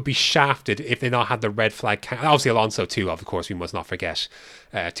 he would be shafted if they not had the red flag count. Obviously Alonso too, of course, we must not forget.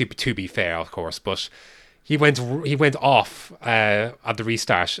 To be fair, of course, but he went off at the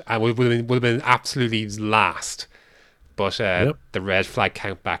restart and would have been absolutely last. But the red flag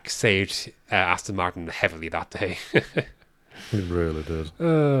count back saved Aston Martin heavily that day. It really did.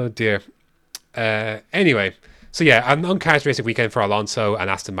 Oh dear. Anyway, so yeah, an uncharacteristic weekend for Alonso, and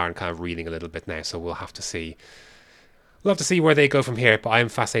Aston Martin kind of reeling a little bit now. So we'll have to see. We'll have to see where they go from here. But I'm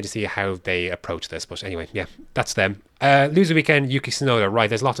fascinated to see how they approach this. But anyway, yeah, that's them. Loser weekend, Yuki Tsunoda. Right,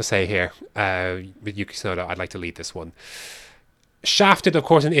 there's a lot to say here. With Yuki Tsunoda, I'd like to lead this one. Shafted, of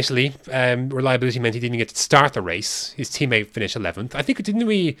course, in Italy. Reliability meant he didn't get to start the race. His teammate finished 11th. I think, didn't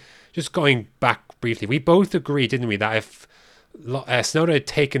we, just going back briefly, we both agreed, didn't we, that if Tsunoda had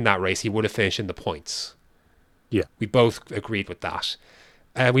taken that race, he would have finished in the points. Yeah. We both agreed with that.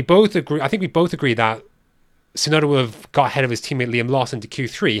 We both agree. I think we both agree that Tsunoda would have got ahead of his teammate Liam Lawson to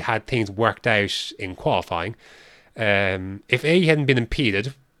Q3 had things worked out in qualifying. If he hadn't been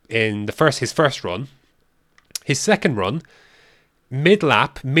impeded in his first run, his second run,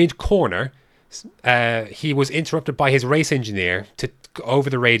 mid-lap, mid-corner, he was interrupted by his race engineer over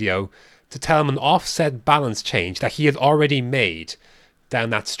the radio to tell him an offset balance change that he had already made down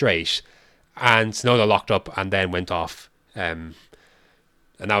that straight, and Tsunoda locked up and then went off. And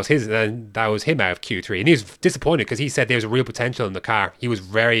that was him out of Q3, and he was disappointed because he said there was a real potential in the car. He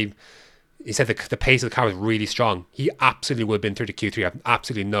said the pace of the car was really strong. He absolutely would have been through to Q3. I have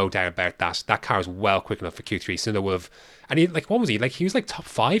absolutely no doubt about that. That car was well quick enough for Q3. Tsunoda would have, and what was he? He was top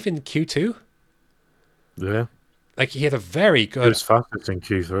 5 in Q2. Yeah. He had a very good. He was fastest in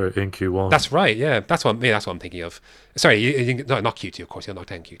Q1. That's right. Yeah, that's what I'm thinking of. Sorry, no, not Q2. Of course, he'll knock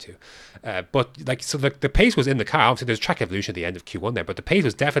down Q2. But the pace was in the car. Obviously, there's track evolution at the end of Q1 there, but the pace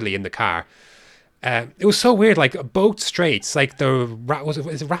was definitely in the car. It was so weird. Both straights, is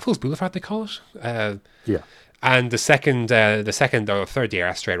it Raffles Boulevard they call it? Yeah. And the second or third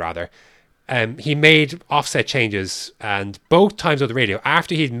DRS straight rather. He made offset changes, and both times on the radio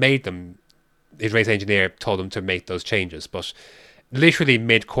after he'd made them, his race engineer told him to make those changes, but literally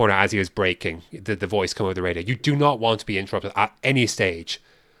mid-corner as he was braking, the voice came over the radio. You do not want to be interrupted at any stage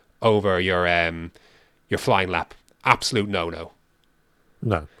over your flying lap. Absolute no-no.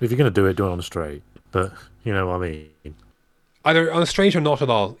 No, if you're going to do it on a straight. But you know what I mean. Either on a straight or not at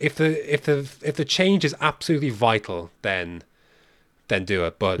all. If the change is absolutely vital, then do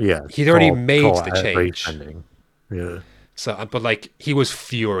it. But yeah, he'd already made the change. Yeah. So, but he was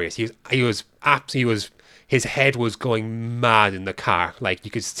furious. His head was going mad in the car.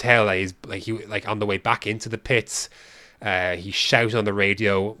 You could tell he on the way back into the pits. He shouted on the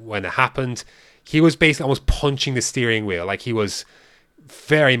radio when it happened. He was basically almost punching the steering wheel. He was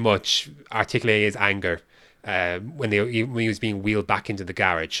very much articulating his anger when he was being wheeled back into the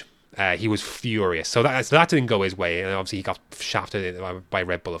garage. He was furious. So that didn't go his way, and obviously he got shafted by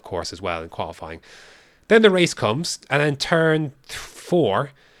Red Bull, of course, as well in qualifying. Then the race comes, and then turn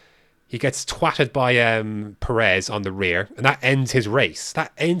 4, he gets twatted by Perez on the rear, and that ends his race.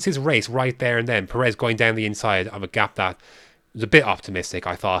 That ends his race right there and then. Perez going down the inside of a gap that was a bit optimistic,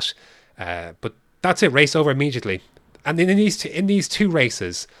 I thought. But that's it, race over immediately. And in these two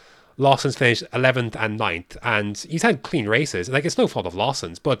races, Lawson's finished 11th and 9th, and he's had clean races. It's no fault of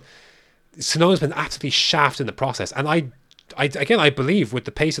Lawson's, but Tsunoda's been absolutely shafted in the process. And I believe with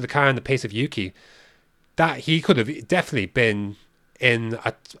the pace of the car and the pace of Yuki, that he could have definitely been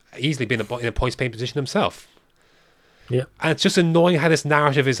easily been in a points paying position himself. Yeah, and it's just annoying how this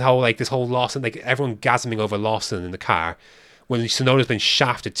narrative is this whole Lawson, everyone gasming over Lawson in the car when Tsunoda's been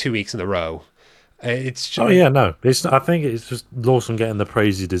shafted 2 weeks in a row. It's just, I think it's just Lawson getting the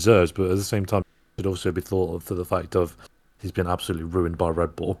praise he deserves, but at the same time, it should also be thought of for the fact of he's been absolutely ruined by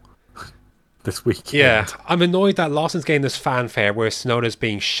Red Bull this weekend. Yeah, I'm annoyed that Lawson's getting this fanfare where Tsunoda's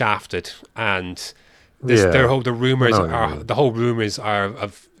being shafted, and the whole rumors are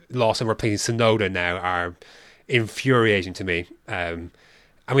of Lawson replacing Tsunoda now are infuriating to me. And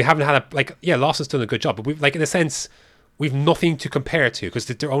we haven't had Lawson's done a good job, but in a sense, we've nothing to compare to because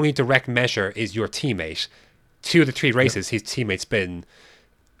the only direct measure is your teammate. 2 of the 3 races, his teammate's been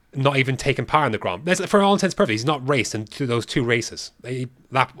not even taking part in the Grand Prix. For all intents and purposes, he's not raced in those 2 races. Didn't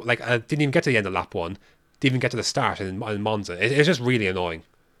even get to the end of lap 1, didn't even get to the start in Monza. It's just really annoying.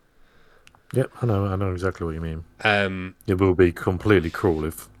 Yep, I know exactly what you mean. It will be completely cruel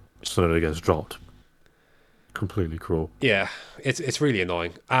if Tsunoda gets dropped. Completely cruel. Yeah, it's really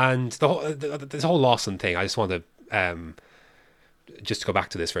annoying. And this whole Lawson thing, I just want to just to go back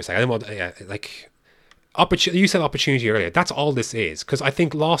to this for a second. I didn't want you said opportunity earlier. That's all this is, because I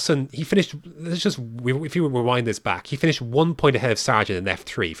think Lawson, he finished. If you rewind this back, he finished 1 point ahead of Sargent in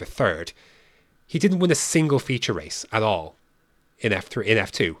F3 for 3rd. He didn't win a single feature race at all in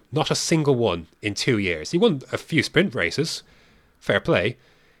F2, not a single one in 2 years. He won a few sprint races, fair play.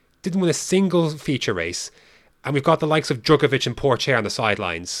 Didn't win a single feature race, and we've got the likes of Djokovic and Porsche on the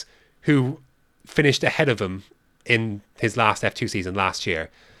sidelines, who finished ahead of him in his last F2 season last year.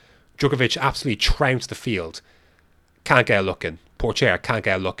 Djokovic absolutely trounced the field. Can't get a look in. Pourchaire can't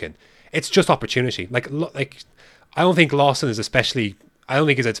get a look in. It's just opportunity. Like I don't think Lawson is especially. I don't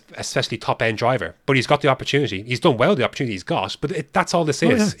think he's an especially top end driver, but he's got the opportunity. He's done well with the opportunity he's got, but that's all this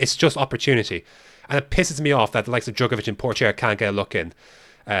is. Yeah. It's just opportunity, and it pisses me off that the likes of Djokovic and Pourchaire can't get a look in.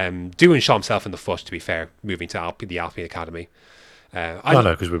 Doing shot himself in the foot, to be fair, moving to the Alpine Academy. I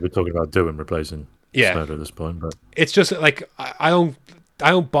know, because we were talking about Doohan replacing Snowden at this point, but it's just like I don't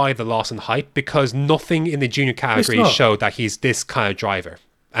buy the Lawson hype, because nothing in the junior category showed that he's this kind of driver,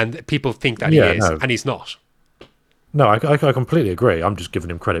 and people think that he is, and he's not. No, I completely agree. I'm just giving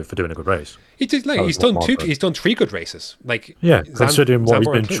him credit for doing a good race. He's done 3 good races. Like, considering what he's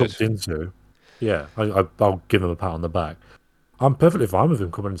been chucked into. Yeah, I'll give him a pat on the back. I'm perfectly fine with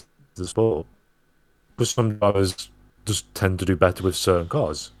him coming into the sport, because some drivers just tend to do better with certain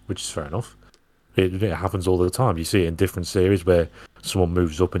cars, which is fair enough. It happens all the time. You see it in different series where someone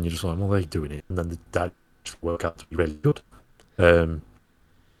moves up and you're just like, well, they're doing it, and then that work out to be really good.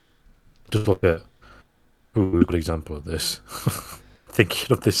 Just look at a good example of this.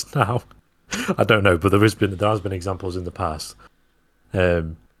 Thinking of this now, I don't know, but there has been examples in the past.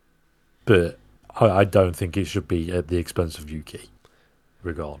 But I don't think it should be at the expense of Yuki,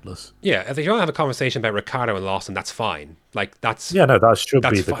 regardless. Yeah, if you want to have a conversation about Ricciardo and Lawson, that's fine. Like that should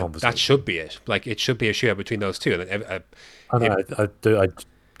be the conversation. That should be it. Like it should be a shootout between those two. I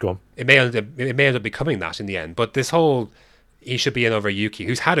go on. It may end up becoming that in the end. But this whole he should be in over Yuki,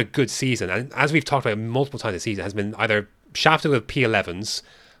 who's had a good season, and as we've talked about multiple times this season, has been either shafted with P11s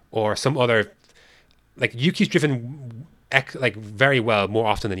or some other. Like Yuki's driven like very well more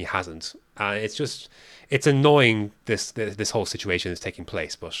often than he hasn't. It's annoying this whole situation is taking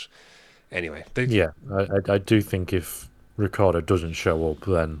place. But anyway, I do think if Ricciardo doesn't show up,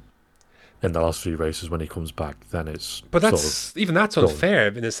 then in the last few races when he comes back, then it's. But that's unfair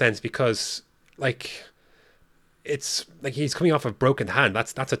in a sense, because like. It's like he's coming off a broken hand.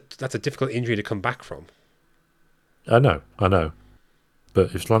 That's a difficult injury to come back from. I know.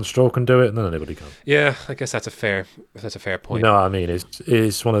 But if Lance Stroll can do it, then anybody can. Yeah, I guess that's a fair point. You know what I mean?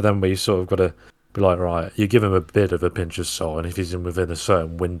 It's one of them where you sort of got to be like, right, you give him a bit of a pinch of salt, and if he's within a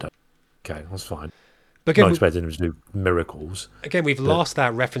certain window, okay, that's fine. But again, not expecting him to do miracles. Again, we've lost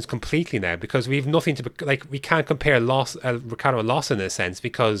that reference completely now, because we've nothing to like. We can't compare Ricciardo and Lawson in a sense,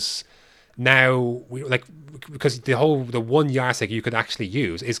 because now because the 1 yardstick you could actually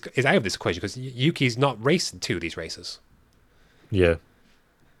use is out of this equation, because Yuki's not raced 2 of these races. Yeah.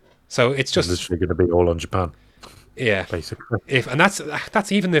 So it's just literally going to be all on Japan. Yeah, basically. And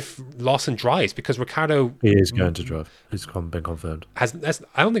that's even if Lawson drives, because Ricciardo he is going to drive. It's been confirmed. I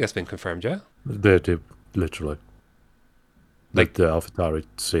don't think that's been confirmed yet. They do, literally. Like the AlphaTauri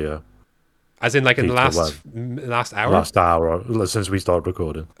Sia. As in, like in the last hour. Last hour since we started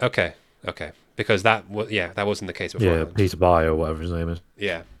recording. Okay, because that wasn't the case before. Yeah, Peter By or whatever his name is.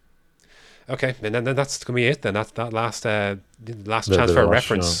 Yeah. Okay, and then that's gonna be it. Then that's that last chance for a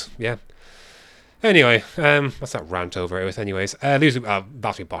reference. Show. Yeah. Anyway, that's that rant over it with. Anyways, losing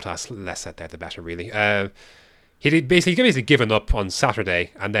Valtteri Bottas, less said there the better, really. He basically given up on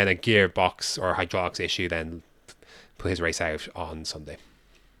Saturday, and then a gearbox or hydraulics issue then put his race out on Sunday.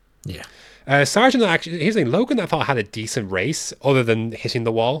 Yeah. Sargent actually, here's the thing, Logan I thought had a decent race other than hitting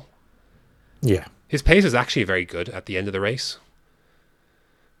the wall. Yeah. His pace was actually very good at the end of the race.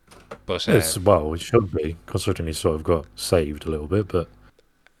 But it should be, considering he sort of got saved a little bit, but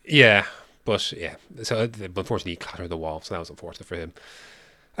yeah. But yeah, so unfortunately he clattered the wall, so that was unfortunate for him.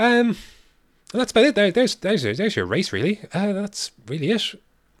 And that's about it. There's your race, really. That's really it.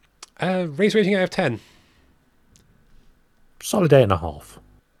 Race rating out of 10. Solid 8.5.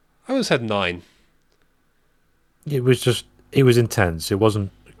 I would have said 9. It was intense. It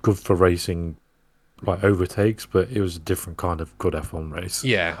wasn't good for racing like overtakes, but it was a different kind of good F1 race.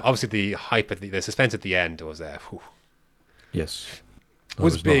 Yeah, obviously the hype at the suspense at the end was there. Yes.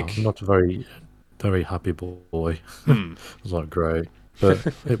 Was big. Not a very, very happy boy. It was not great, but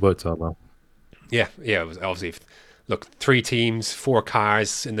it worked out well. Yeah. It was obviously, look, 3 teams, 4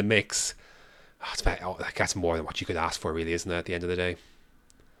 cars in the mix. That's more than what you could ask for, really, isn't it? At the end of the day.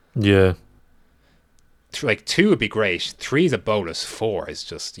 Yeah. Like 2 would be great. 3 is a bonus. 4 is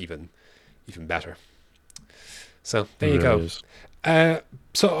just even better. So there you go.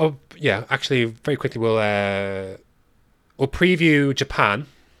 Actually, very quickly we'll preview Japan,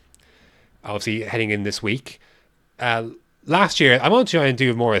 obviously heading in this week. Last year, I want to try and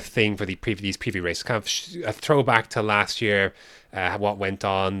do more of a thing for these preview races, kind of a throwback to last year, what went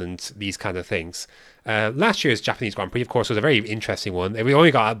on and these kind of things. Last year's Japanese Grand Prix, of course, was a very interesting one. We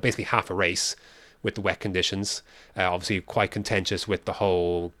only got basically half a race, with the wet conditions. Obviously, quite contentious with the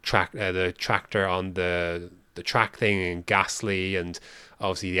whole the tractor on the track thing, and Gasly, and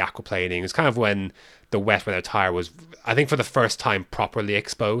obviously the aquaplaning. It's kind of when the wet weather tire was, I think, for the first time properly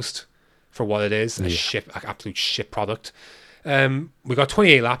exposed for what it is, an absolute shit product. We got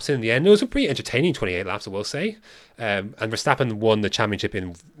 28 laps in the end. It was a pretty entertaining 28 laps, I will say. And Verstappen won the championship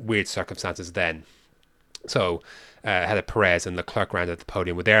in weird circumstances then. So, had a Perez and Leclerc round at the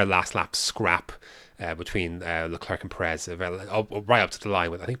podium with their last lap scrap between Leclerc and Perez, right up to the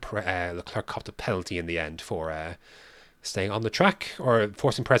line. With I think Leclerc copped a penalty in the end for staying on the track or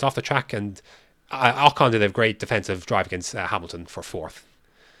forcing Perez off the track. And Ocon did a great defensive drive against Hamilton for fourth.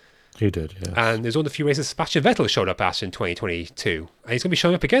 He did, yes. And there's one of the few races Sebastian Vettel showed up at in 2022. And he's going to be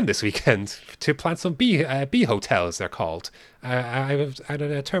showing up again this weekend to plant some bee hotels, they're called, out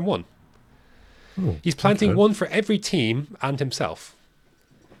of Turn 1. Ooh, he's planting one for every team and himself.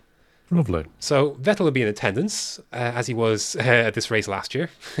 Lovely. So Vettel will be in attendance, as he was at this race last year.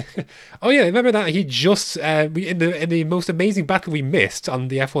 Oh yeah, remember that he just in the most amazing battle we missed on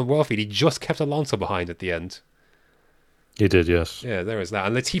the F1 World Feed, he just kept Alonso behind at the end. He did, yes. Yeah, there was that.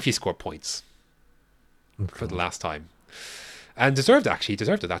 And Latifi scored points for the last time. And deserved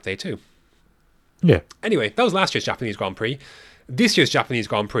it that day too. Yeah. Anyway, that was last year's Japanese Grand Prix. This year's Japanese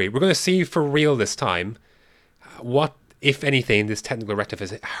Grand Prix, we're going to see for real this time what, if anything, this technical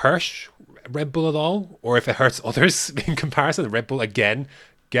rectification hurt Red Bull at all, or if it hurts others in comparison. Red Bull again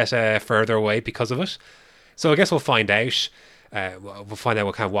get further away because of it. So I guess we'll find out. We'll find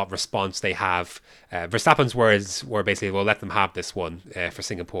out what response they have. Verstappen's words were basically, "We'll let them have this one for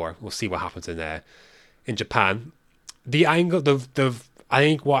Singapore. We'll see what happens in Japan." The angle, I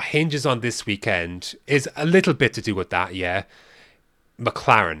think what hinges on this weekend is a little bit to do with that. Yeah,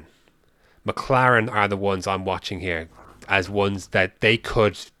 McLaren are the ones I'm watching here as ones that they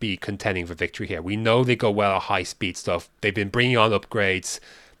could be contending for victory here. We know they go well at high speed stuff. They've been bringing on upgrades.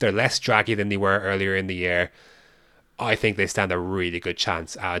 They're less draggy than they were earlier in the year. I think they stand a really good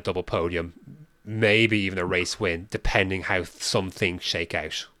chance at a double podium, maybe even a race win, depending how some things shake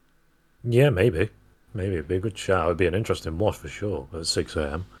out. Yeah, maybe. Maybe it'd be a good shout. It'd be an interesting watch for sure at 6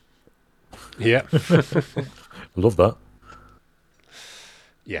 a.m. Yeah. Love that.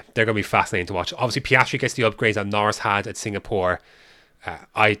 Yeah, they're going to be fascinating to watch. Obviously, Piastri gets the upgrades that Norris had at Singapore.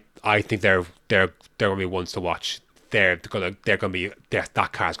 I think they're going to be ones to watch. That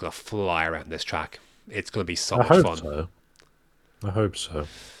car's going to fly around this track. It's going to be so much fun. I hope so.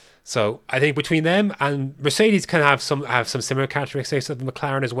 So I think between them and Mercedes can have some similar characteristics of the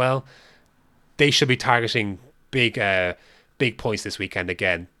McLaren as well. They should be targeting big points this weekend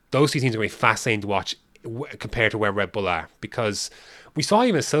again. Those two teams are going to be fascinating to watch compared to where Red Bull are, because we saw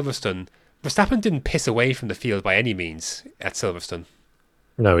even at Silverstone, Verstappen didn't piss away from the field by any means at Silverstone.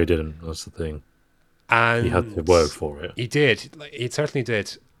 No, he didn't. That's the thing. And he had to work for it. He did. He certainly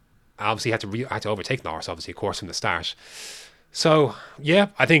did. Obviously, he had to overtake Norris, obviously, of course, from the start. So, yeah,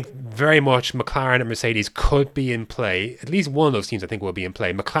 I think very much McLaren and Mercedes could be in play. At least one of those teams I think will be in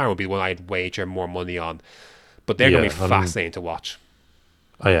play. McLaren will be the one I'd wager more money on. But they're going to be fascinating to watch.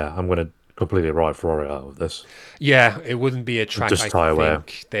 Oh, yeah, I'm going to completely write Ferrari out of this. Yeah, it wouldn't be a track Just I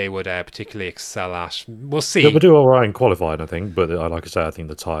think they would particularly excel at. We'll see. They'll do all right in qualifying, I think. But like I say, I think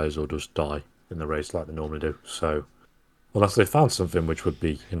the tyres will just die in the race like they normally do. So, unless they found something which would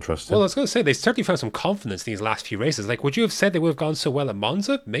be interesting. Well, I was going to say, they certainly found some confidence in these last few races. Like, would you have said they would have gone so well at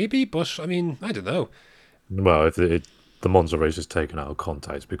Monza? Maybe, but, I mean, I don't know. Well, if the Monza race is taken out of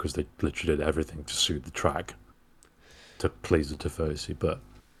context because they literally did everything to suit the track to please the Tifosi, but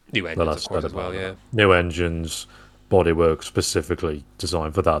new engines, of course, as well, yeah. New engines, bodywork specifically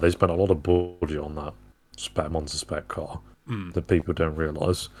designed for that. They spent a lot of budget on that Monza spec car that people don't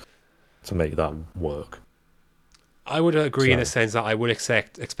realise to make that work. I would agree in the sense that I would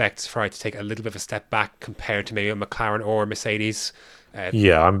expect Ferrari to take a little bit of a step back compared to maybe a McLaren or a Mercedes.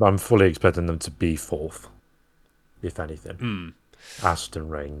 Yeah, I'm fully expecting them to be fourth, if anything. Aston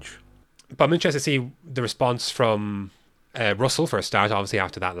range. But I'm interested to see the response from Russell for a start, obviously,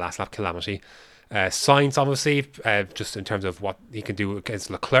 after that last lap calamity. Sainz, obviously, just in terms of what he can do against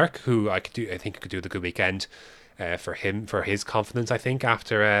Leclerc, who I think could do the good weekend for his confidence, I think,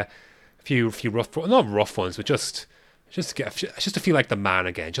 after a few not rough ones, but just to feel like the man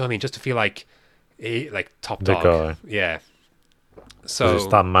again. Do you know what I mean? Just to feel like top dog. Guy. Yeah. So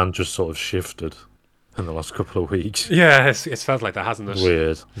that man just sort of shifted in the last couple of weeks. Yeah, it's felt like that, hasn't it?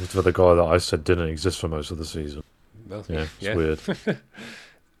 Weird. For the guy that I said didn't exist for most of the season. Well, yeah, it's weird.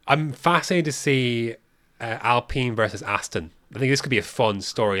 I'm fascinated to see Alpine versus Aston. I think this could be a fun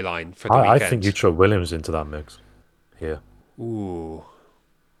storyline for the weekend. I think you throw Williams into that mix here. Ooh.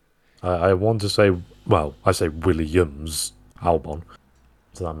 I want to say, well, I say Williams Albon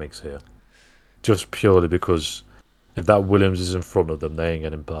to that mix here, just purely because if that Williams is in front of them, they ain't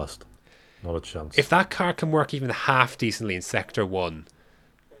getting past. Not a chance. If that car can work even half decently in Sector 1,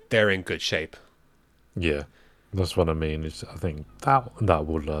 they're in good shape. Yeah, that's what I mean. I think that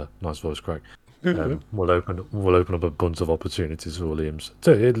will nice voice crack. Will open up a bunch of opportunities for Williams.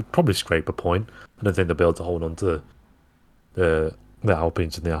 So it'll probably scrape a point. I don't think they'll be able to hold on to the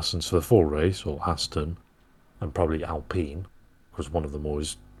Alpines and the Astons for the full race, or Aston and probably Alpine, because one of them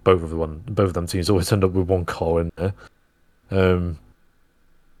always both of them teams always end up with one car in there.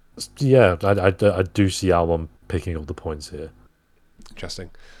 Yeah, I do see Albon picking up the points here. Interesting.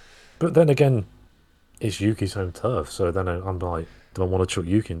 But then again, it's Yuki's home turf, so then I'm like, do I want to chuck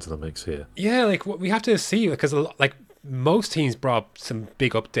Yuki into the mix here? Yeah, like we have to see, because like most teams brought some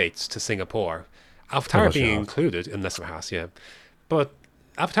big updates to Singapore, AlphaTauri being included, unless it has, yeah. But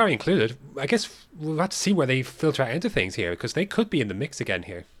AlphaTauri included, I guess we'll have to see where they filter out into things here, because they could be in the mix again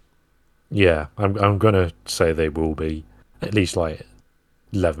here. Yeah, I'm gonna say they will be at least like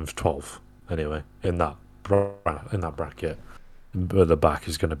 11th, 12th, anyway, in that bracket. But the back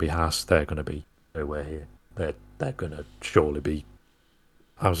is going to be Haas. They're going to be nowhere here. They're going to surely be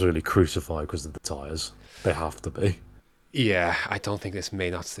absolutely crucified because of the tyres. They have to be. Yeah, I don't think this may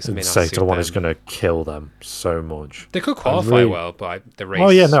not. Sector 1 is going to kill them so much. They could qualify well, but the race.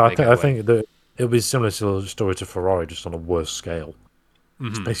 Oh yeah, no, I think that it'll be similar to the story to Ferrari, just on a worse scale. Mm-hmm.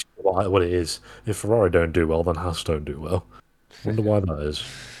 It's basically what it is. If Ferrari don't do well, then Haas don't do well. Wonder why that is.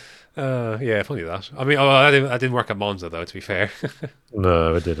 Yeah, funny that. I mean, I didn't work at Monza though. To be fair,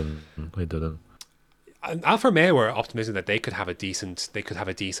 no, it didn't. It didn't. And Alfa Romeo were optimistic that they could have a decent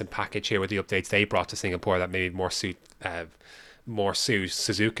package here with the updates they brought to Singapore that maybe more suit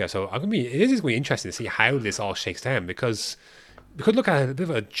Suzuka. So it is going to be interesting to see how this all shakes down, because we could look at a bit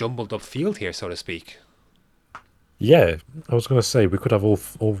of a jumbled up field here, so to speak. Yeah, I was going to say we could have all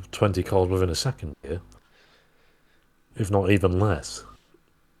 20 cars within a second here, if not even less.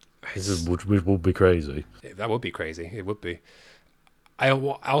 This would be crazy. That would be crazy. It would be. I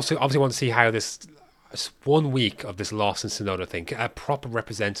also obviously want to see how this 1 week of this loss in Tsunoda thing, a proper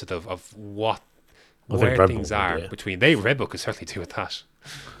representative of where things are between. Red Bull could certainly do with that.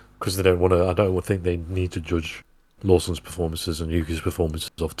 Because they don't want to. I don't think they need to judge Lawson's performances and Yuki's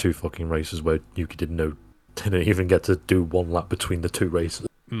performances off 2 fucking races where Yuki didn't even get to do 1 lap between the 2 races.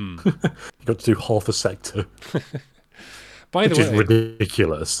 You got to do half a sector. Which is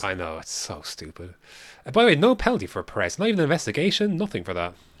ridiculous. I know, it's so stupid. By the way, no penalty for Perez. Not even an investigation. Nothing for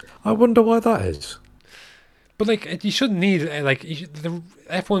that. I wonder why that is. But you shouldn't need the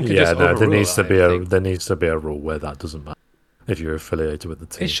F1 can just overrule there needs to be a rule where that doesn't matter if you're affiliated with the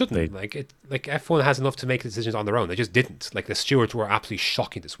team. It shouldn't. F1 has enough to make decisions on their own. They just didn't. Like the stewards were absolutely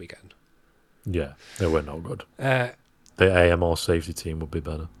shocking this weekend. Yeah, they were not good. The AMR safety team would be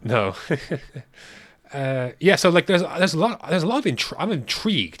better. No. So there's a lot of I'm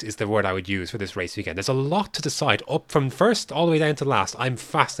intrigued is the word I would use for this race weekend. There's a lot to decide, up from first all the way down to last. I'm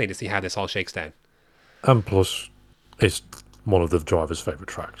fascinated to see how this all shakes down. And plus, it's one of the drivers' favourite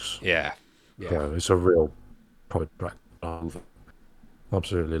tracks. Yeah. So it's a real private track.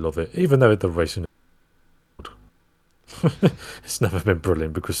 Absolutely love it. Even though the racing, it's never been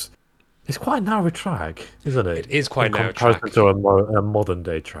brilliant because it's quite a narrow track, isn't it? It is quite a narrow track. To a modern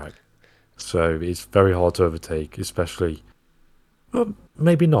day track. So it's very hard to overtake, especially... Well,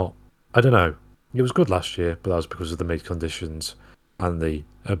 maybe not. I don't know. It was good last year, but that was because of the mid conditions and the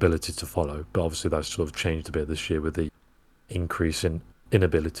ability to follow. But obviously that's sort of changed a bit this year with the increase in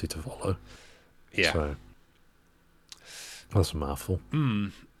inability to follow. Yeah. So that's a mouthful.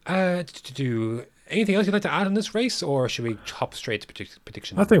 Do anything else you'd like to add on this race, or should we hop straight to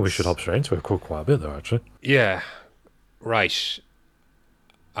predictions? I think we should hop straight into it quite a bit, though, actually. Yeah. Right.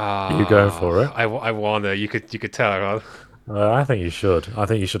 You going for it? I wanna. You could tell, right? I think you should. I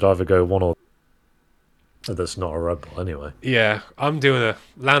think you should either go one or... That's not a Red Bull, anyway. Yeah, I'm doing it.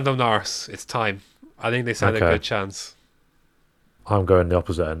 Lando Norris. It's time. I think they stand a good chance. I'm going the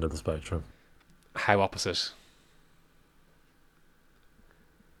opposite end of the spectrum. How opposite?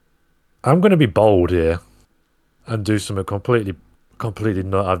 I'm going to be bold here and do something completely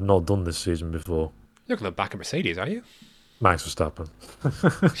I've not done this season before. You're going to back a Mercedes, are you? Max Verstappen.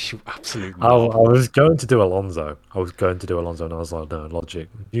 You absolutely. I was going to do Alonso. And I was like, no, logic.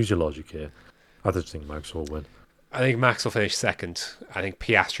 Use your logic here. I just think Max will win. I think Max will finish second. I think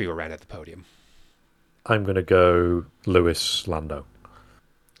Piastri will round at the podium. I'm going to go Lewis Lando.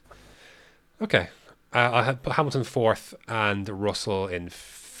 Okay. I'll put Hamilton fourth and Russell in...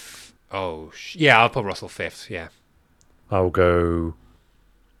 I'll put Russell fifth, yeah. I'll go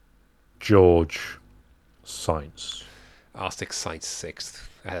George Sainz. I'll stick Sainz 6th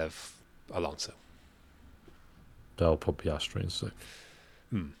ahead of Alonso. They'll put Piastri in 6th.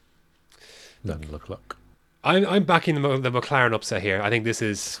 Then Leclerc. I'm backing the McLaren upset here. I think this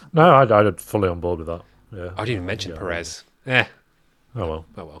is... No, I'm fully on board with that. Yeah. I didn't even mention Perez. Oh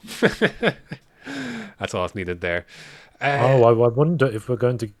well. That's all that's needed there. I wonder if we're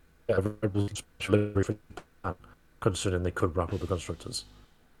going to get a Red Bull special livery for Japan, considering they could wrap up the constructors.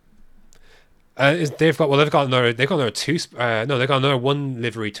 They've got another two. They've got another one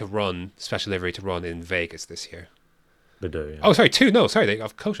livery to run, special livery to run in Vegas this year. They do. Yeah. Oh, sorry, two. No, sorry, they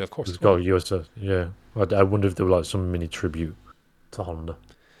have Kota, of course. It's got US. Yeah, I wonder if there were like some mini tribute to Honda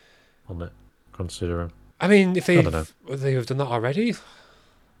on it, considering. I mean, if they don't know. They have done that already.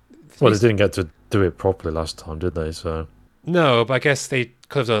 Well, they didn't get to do it properly last time, did they? So. No, but I guess they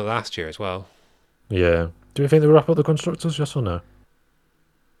could have done it last year as well. Yeah. Do you think they wrap up the constructors? Yes or no?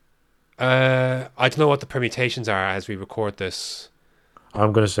 I don't know what the permutations are as we record this.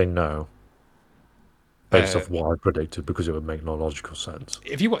 I'm going to say no. Based off what I predicted, because it would make no logical sense.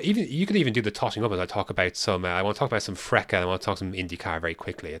 If you want, you could even do the tossing up as I talk about some. I want to talk about some Freca. And I want to talk some IndyCar very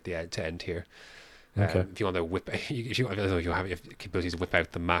quickly at the end here. Okay. If you want to whip, I don't know if you have capabilities to whip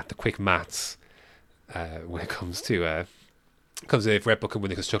out the quick maths when it comes to if Red Bull can win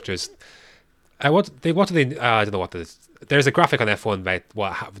the constructors. What do they? I don't know what there's a graphic on F1 about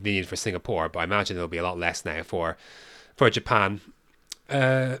what they need for Singapore, but I imagine there'll be a lot less now for Japan.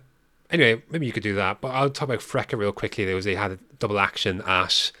 Anyway, maybe you could do that, but I'll talk about Freca real quickly. They had a double action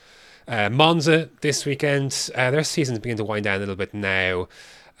at Monza this weekend. Their season's beginning to wind down a little bit now.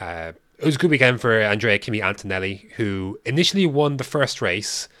 It was a good weekend for Andrea Kimi Antonelli, who initially won the first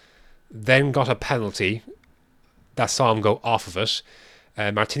race, then got a penalty that saw him go off of it.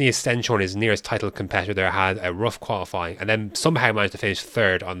 Martinius Stenchorn, his nearest title competitor there, had a rough qualifying, and then somehow managed to finish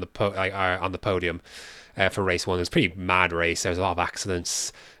third on the podium for race one. It was a pretty mad race. There was a lot of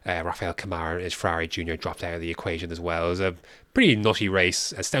accidents. Rafael Camara, his Ferrari Junior, dropped out of the equation as well. It was a pretty nutty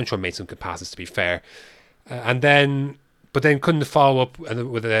race. Stenchorn made some good passes, to be fair, but then couldn't follow up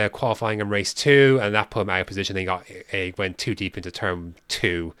with a qualifying in race two, and that put him out of position. He went too deep into turn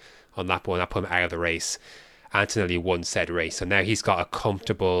 2 on that one. That put him out of the race. Antonelli won said race, so now he's got a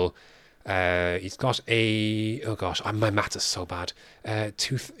comfortable. He's got a my maths is so bad.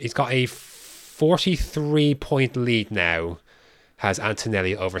 He's got a 43-point lead now. Has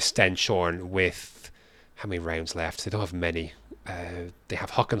Antonelli over Stenchorn with how many rounds left? They don't have many. They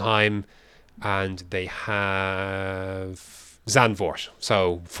have Hockenheim and they have Zandvoort.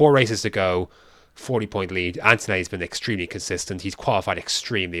 So 4 races to go, 40-point lead. Antonelli's been extremely consistent. He's qualified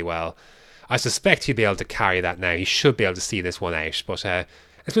extremely well. I suspect he'll be able to carry that now. He should be able to see this one out. But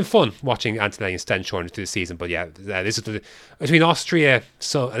it's been fun watching Antonelli and Stenchorn through the season. But yeah, this is between Austria,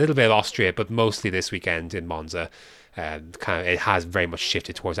 so a little bit of Austria, but mostly this weekend in Monza. It has very much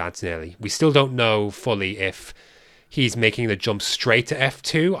shifted towards Antonelli. We still don't know fully if he's making the jump straight to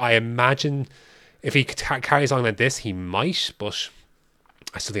F2. I imagine if he carries on like this, he might. But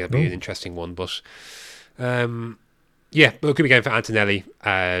I still think that'd be an interesting one. But yeah, but it could be going for Antonelli.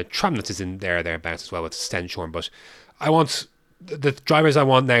 Tramnitz is in thereabouts as well with Stenchorn. But I want the drivers I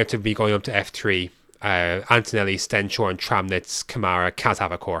want now to be going up to F3. Antonelli, Stenchorn, Tramnitz, Kamara,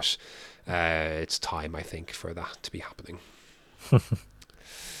 Kazhava, of course. It's time, I think, for that to be happening.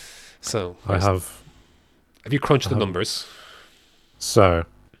 So have you crunched the numbers? So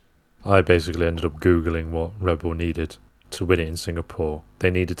I basically ended up Googling what Red Bull needed to win it in Singapore. They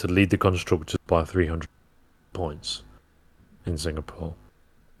needed to lead the constructors by 300 points in Singapore.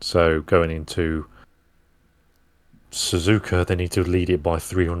 So going into Suzuka, they need to lead it by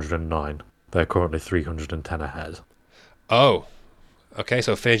 309. They're currently 310 ahead. Oh, okay.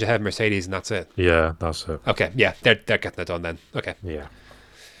 So finish ahead of Mercedes, and that's it. Yeah, that's it. Okay, yeah, they're getting it done then. Okay. Yeah.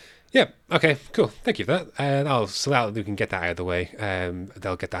 Yeah. Okay. Cool. Thank you for that. So that we can get that out of the way.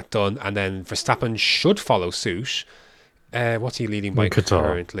 They'll get that done, and then Verstappen should follow suit. What's he leading by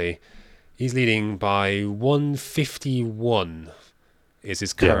currently? He's leading by 151. Is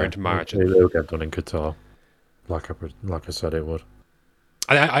his current margin? They'll get done in Qatar, like I said it would.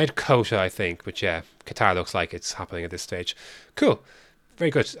 I had Kota, I think, but yeah, Qatar looks like it's happening at this stage. Cool.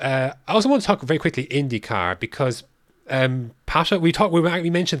 Very good. I also want to talk very quickly IndyCar because Pato, we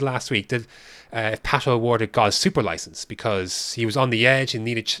mentioned last week that Pato awarded God's super license because he was on the edge and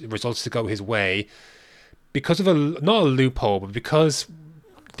needed results to go his way because of not a loophole, but because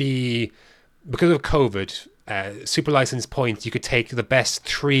of COVID, super license points, you could take the best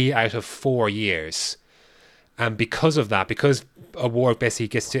 3 out of 4 years. And because of that, because award basically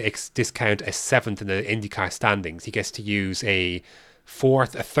gets to discount a 7th in the IndyCar standings, he gets to use a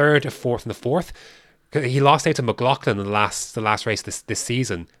fourth, a third, a fourth, and a fourth. He lost out to McLaughlin in the last race this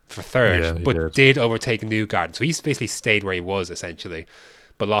season for third, but did overtake Newgarden. So he's basically stayed where he was essentially,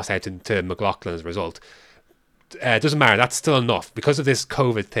 but lost out to McLaughlin as a result. It doesn't matter. That's still enough because of this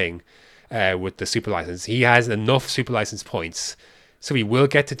COVID thing with the super license. He has enough super license points, so he will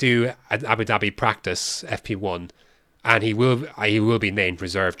get to do an Abu Dhabi practice FP1, and he will be named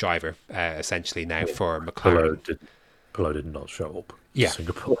reserve driver essentially now for McLaren. Pillow did not show up in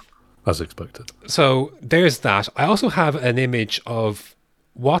Singapore as expected. So there's that. I also have an image of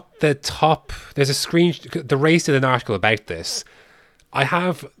what the top. There's a screen. The race did an article about this. I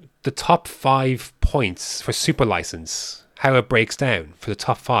have the top 5 points for super license. How it breaks down for the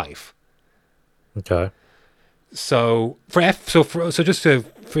top 5. Okay. So for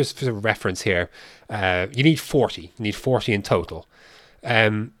for reference here, you need 40. You need 40 in total.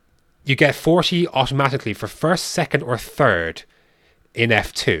 You get 40 automatically for first, second, or third in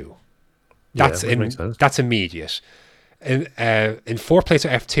F2. That's that's immediate. In fourth place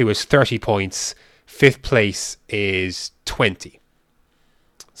of F2 is 30 points. Fifth place is 20.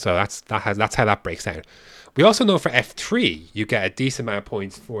 So that's how that breaks down. We also know for F3 you get a decent amount of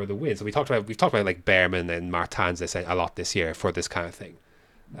points for the win. So we've talked about like Behrman and Martins a lot this year for this kind of thing.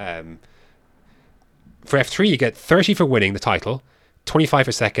 For F3 you get 30 for winning the title, 25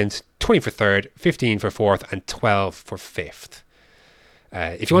 for second, 20 for third, 15 for fourth, and 12 for fifth.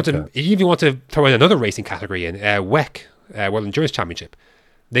 If you want to throw in another racing category in WEC World Endurance Championship,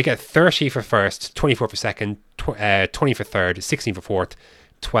 they get 30 for first, 24 for second, 20 for third, 16 for fourth,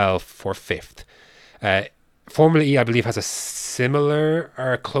 12 for fifth. Formula E, I believe, has a similar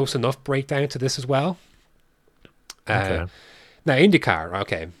or close enough breakdown to this as well. Now IndyCar,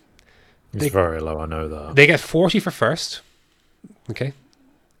 okay, it's very low. I know that they get 40 for first, okay,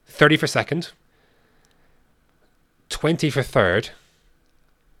 30 for second, 20 for third,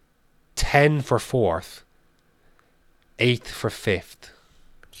 10 for fourth, 8 for fifth.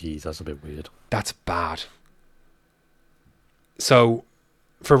 Jeez, that's a bit weird. That's bad. So,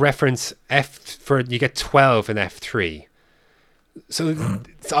 for reference, you get 12 in F3. So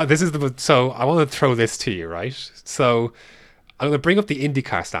I want to throw this to you, right? So I'm going to bring up the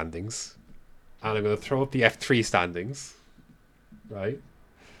IndyCar standings, and I'm going to throw up the F3 standings, right?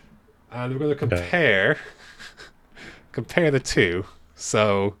 And we're going to compare the two.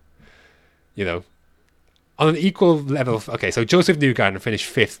 So, on an equal level. Okay, so Joseph Newgarden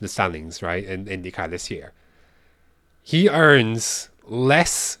finished 5th in the standings, right, in IndyCar this year. He earns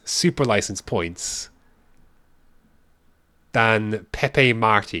less super license points than Pepe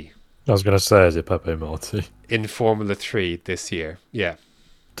Marti. I was going to say, is it Pepe Marti? In Formula 3 this year. Yeah.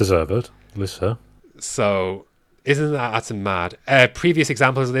 Deserved, Lisa. So, that's mad. Previous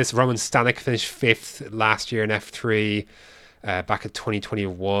examples of this, Roman Stanek finished 5th last year in F3, back in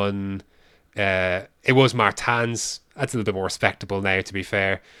 2021. It was Martins. That's a little bit more respectable now, to be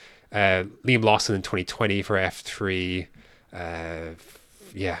fair. Liam Lawson in 2020 for F3.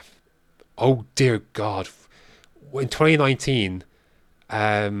 Yeah. Oh, dear God. In 2019,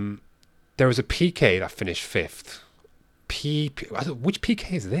 there was a PK that finished 5th. Which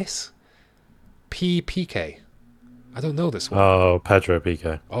PK is this? PK. I don't know this one. Oh, Pedro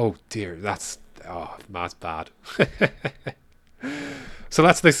PK. Oh, dear. That's bad. So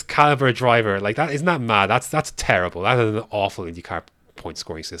that's this caliber driver. Like, that isn't that mad? That's terrible. That is an awful IndyCar point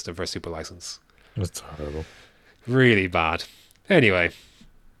scoring system for a super license. That's terrible. Really bad. Anyway,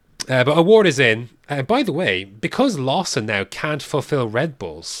 but award is in. By the way, because Lawson now can't fulfill Red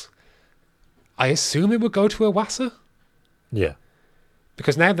Bulls, I assume it would go to Iwasa. Yeah.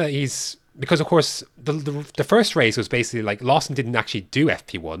 Because now that because of course the first race was basically like Lawson didn't actually do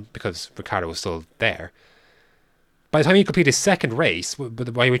FP1 because Ricciardo was still there. By the time you complete his second race,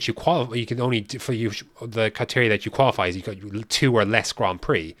 by which you qualify, you can only do, the criteria that you qualify is you got 2 or less Grand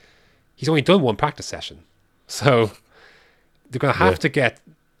Prix. He's only done 1 practice session, so they're going to have to get.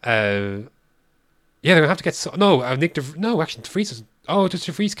 They're going to have to get. Nick actually, De Vries doesn't. Oh, does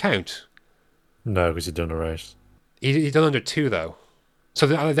De Vries count? No, because he's done a race. He's done under 2 though, so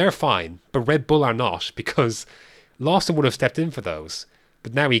they're fine. But Red Bull are not, because Lawson would have stepped in for those,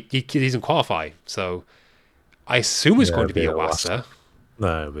 but now he doesn't qualify. So I assume it's going to be Iwasa.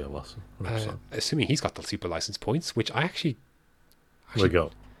 No, it'll be Iwasa. Assuming he's got the super license points, which I actually don't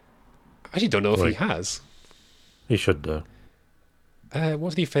know if he has. He should do.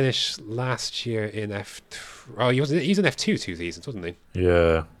 What did he finish last year in F3? Oh, he's in F2 2 seasons, wasn't he?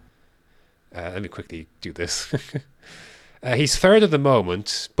 Yeah. Let me quickly do this. He's 3rd at the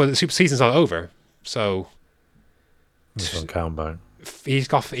moment, but the super season's not over. So He's on countdown. he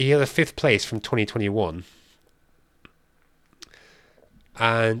had a 5th place from 2021.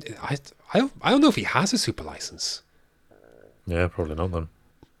 And I don't know if he has a super license. Yeah, probably not then.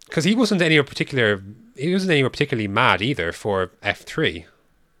 Because he wasn't anywhere particularly mad either for F3.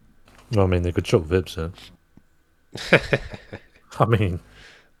 Well, I mean, they could chuck Vips in. I mean,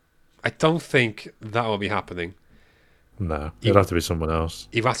 I don't think that will be happening. no, it'd have to be someone else.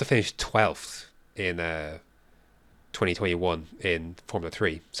 He would have to finish 12th in 2021 in Formula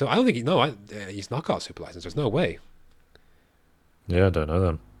 3. So I don't think he's not got a super license. There's no way. Yeah, I don't know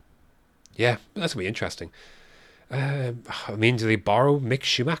then. Yeah, that's going to be interesting. I mean, do they borrow Mick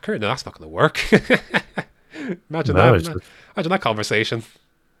Schumacher? No, that's not going to work. Imagine that conversation.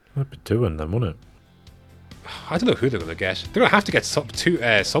 That'd be doing them, wouldn't it? I don't know who they're going to get. They're going to have to get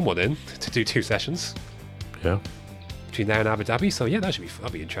someone in to do 2 sessions. Yeah. Between now and Abu Dhabi. So yeah,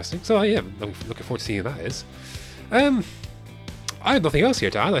 that'll be interesting. So yeah, I'm looking forward to seeing who that is. I have nothing else here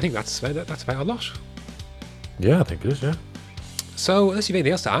to add. I think that's about a lot. Yeah, I think it is, yeah. So, unless you have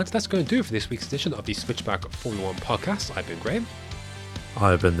anything else to add, that's going to do it for this week's edition of the Switchback F1 Podcast. I've been Graham.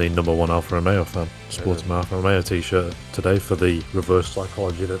 I've been the number 1 Alfa Romeo fan. Sporting my Alfa Romeo t-shirt today for the reverse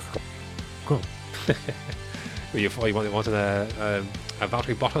psychology that I've got. You wanted a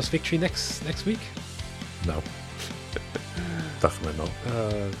Valtteri Bottas victory next week? No. Definitely not.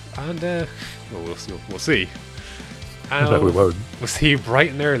 We'll see. And No, we won't. We'll see you bright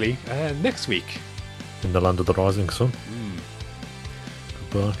and early next week. In the land of the rising sun. Mm.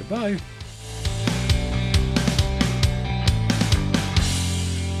 Goodbye. Goodbye.